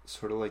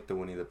 Sort of like the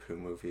Winnie the Pooh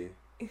movie.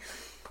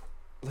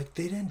 Like,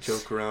 they didn't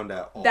joke around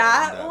at all.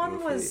 that in that one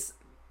movie. was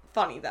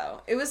funny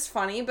though. It was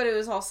funny, but it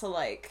was also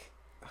like,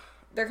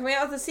 they're coming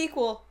out with a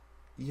sequel.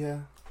 Yeah.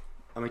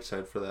 I'm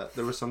excited for that.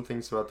 There were some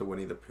things about the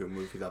Winnie the Pooh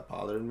movie that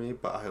bothered me,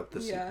 but I hope the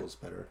Yeah. sequel's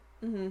better.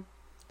 Mm-hmm.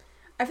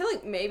 I feel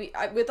like maybe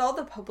with all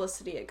the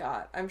publicity it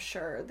got, I'm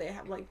sure they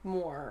have like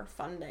more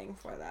funding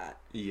for that.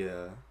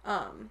 Yeah.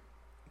 The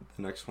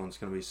next one's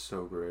gonna be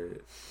so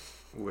great.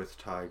 With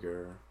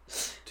Tigger.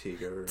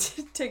 Tigger.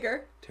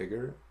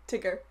 Tigger?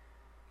 Tigger.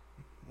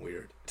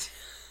 weird.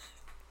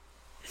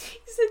 You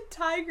said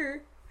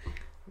tiger.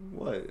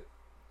 What?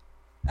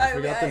 I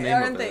forgot the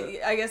name of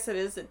it. I guess it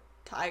is a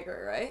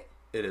tiger, right?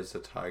 It is a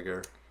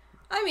tiger.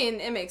 I mean,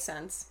 it makes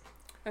sense.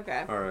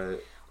 Okay. All right.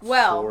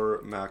 Well.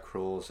 4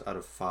 mackerels out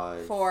of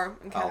 5. 4.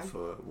 Okay.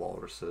 Alpha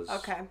walruses.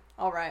 Okay.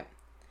 All right.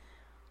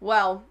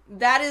 Well,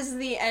 that is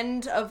the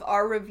end of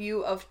our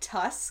review of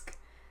Tusk.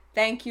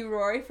 Thank you,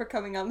 Rory, for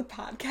coming on the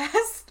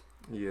podcast.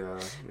 Yeah.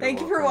 Thank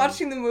you for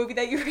watching the movie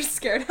that you were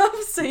scared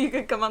of so you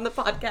could come on the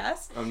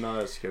podcast. I'm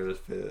not as scared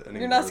of it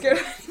anymore. You're not scared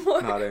of it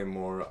anymore? Not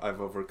anymore.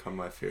 I've overcome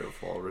my fear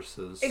of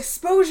walruses.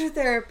 Exposure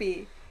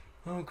therapy.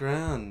 Oh,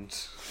 grand.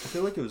 I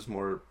feel like it was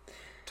more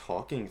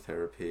talking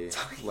therapy.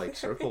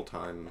 Circle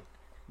time.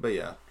 But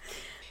yeah.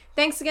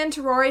 Thanks again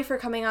to Rory for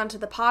coming on to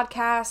the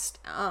podcast.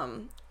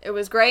 It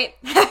was great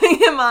having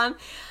him on.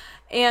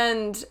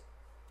 And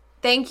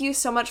thank you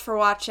so much for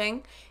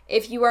watching.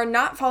 If you are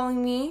not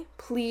following me,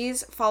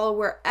 please follow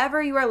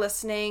wherever you are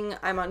listening.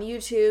 I'm on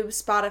YouTube,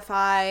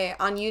 Spotify.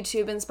 On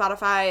YouTube and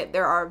Spotify,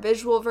 there are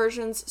visual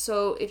versions.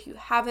 So if you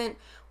haven't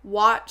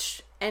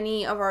watched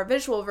any of our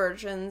visual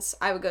versions,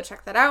 I would go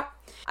check that out.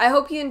 I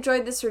hope you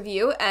enjoyed this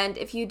review, and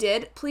if you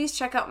did, please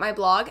check out my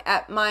blog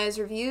at Maya's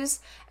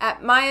Reviews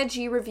at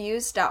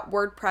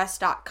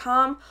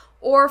mayagreviews.wordpress.com,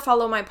 or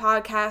follow my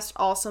podcast,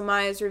 also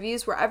Maya's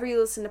Reviews, wherever you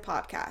listen to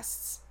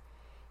podcasts.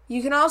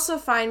 You can also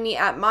find me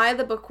at Maya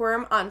the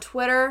Bookworm on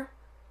Twitter,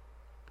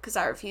 because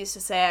I refuse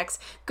to say X,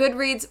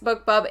 Goodreads,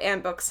 BookBub,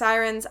 and Book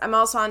Sirens. I'm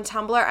also on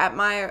Tumblr at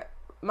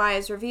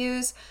Maya's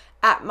Reviews,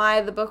 at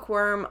Maya the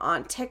Bookworm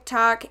on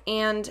TikTok,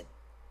 and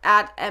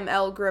at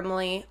ML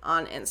Grimley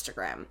on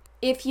Instagram.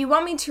 If you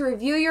want me to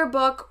review your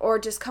book or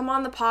just come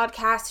on the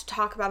podcast to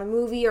talk about a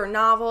movie or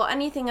novel,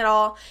 anything at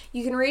all,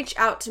 you can reach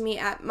out to me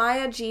at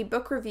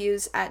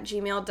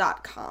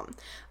mayagbookreviews@gmail.com.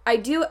 I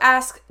do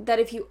ask that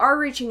if you are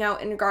reaching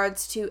out in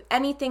regards to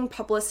anything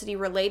publicity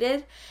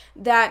related,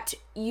 that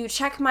you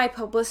check my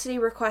publicity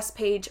request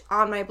page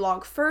on my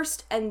blog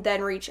first and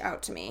then reach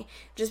out to me.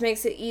 It just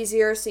makes it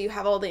easier so you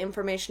have all the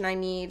information I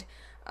need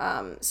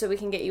so we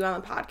can get you on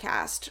the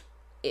podcast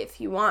if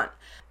you want.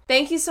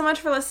 Thank you so much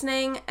for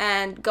listening,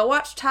 and go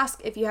watch Tusk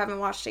if you haven't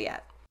watched it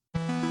yet.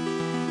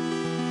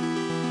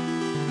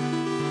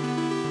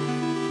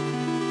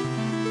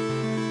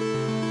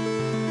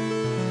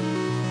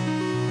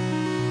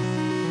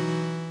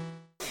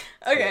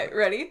 Okay,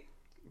 ready?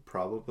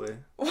 Probably.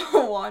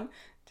 1,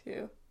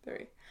 2,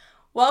 3.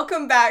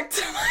 Welcome back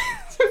to my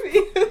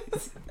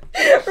reviews.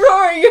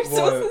 Rory, you're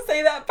supposed to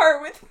say that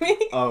part with me.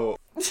 Oh.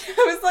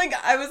 I was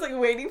like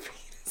waiting for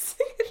you to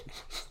say it.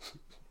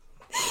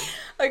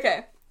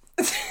 Okay.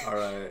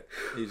 Alright,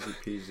 easy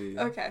peasy.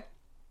 Okay.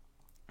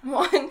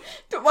 1.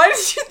 Why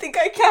did you think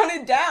I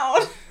counted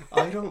down?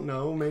 I don't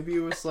know. Maybe it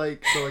was so I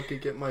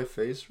could get my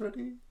face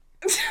ready.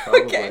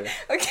 Okay.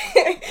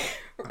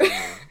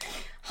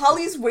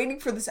 Holly's waiting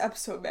for this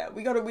episode, man.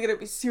 We gotta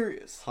be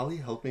serious. Holly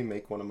helped me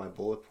make one of my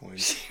bullet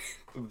points.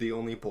 The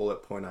only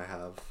bullet point I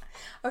have.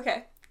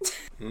 Okay.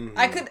 Mm-hmm.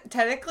 I could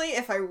technically,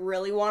 if I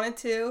really wanted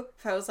to,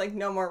 if I was like,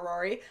 no more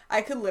Rory,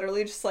 I could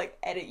literally just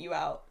edit you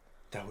out.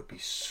 That would be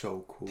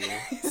so cool.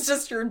 It's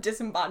just your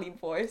disembodied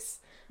voice.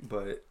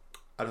 But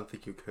I don't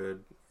think you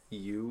could.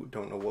 You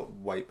don't know what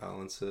white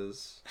balance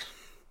is.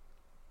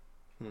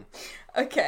 Okay.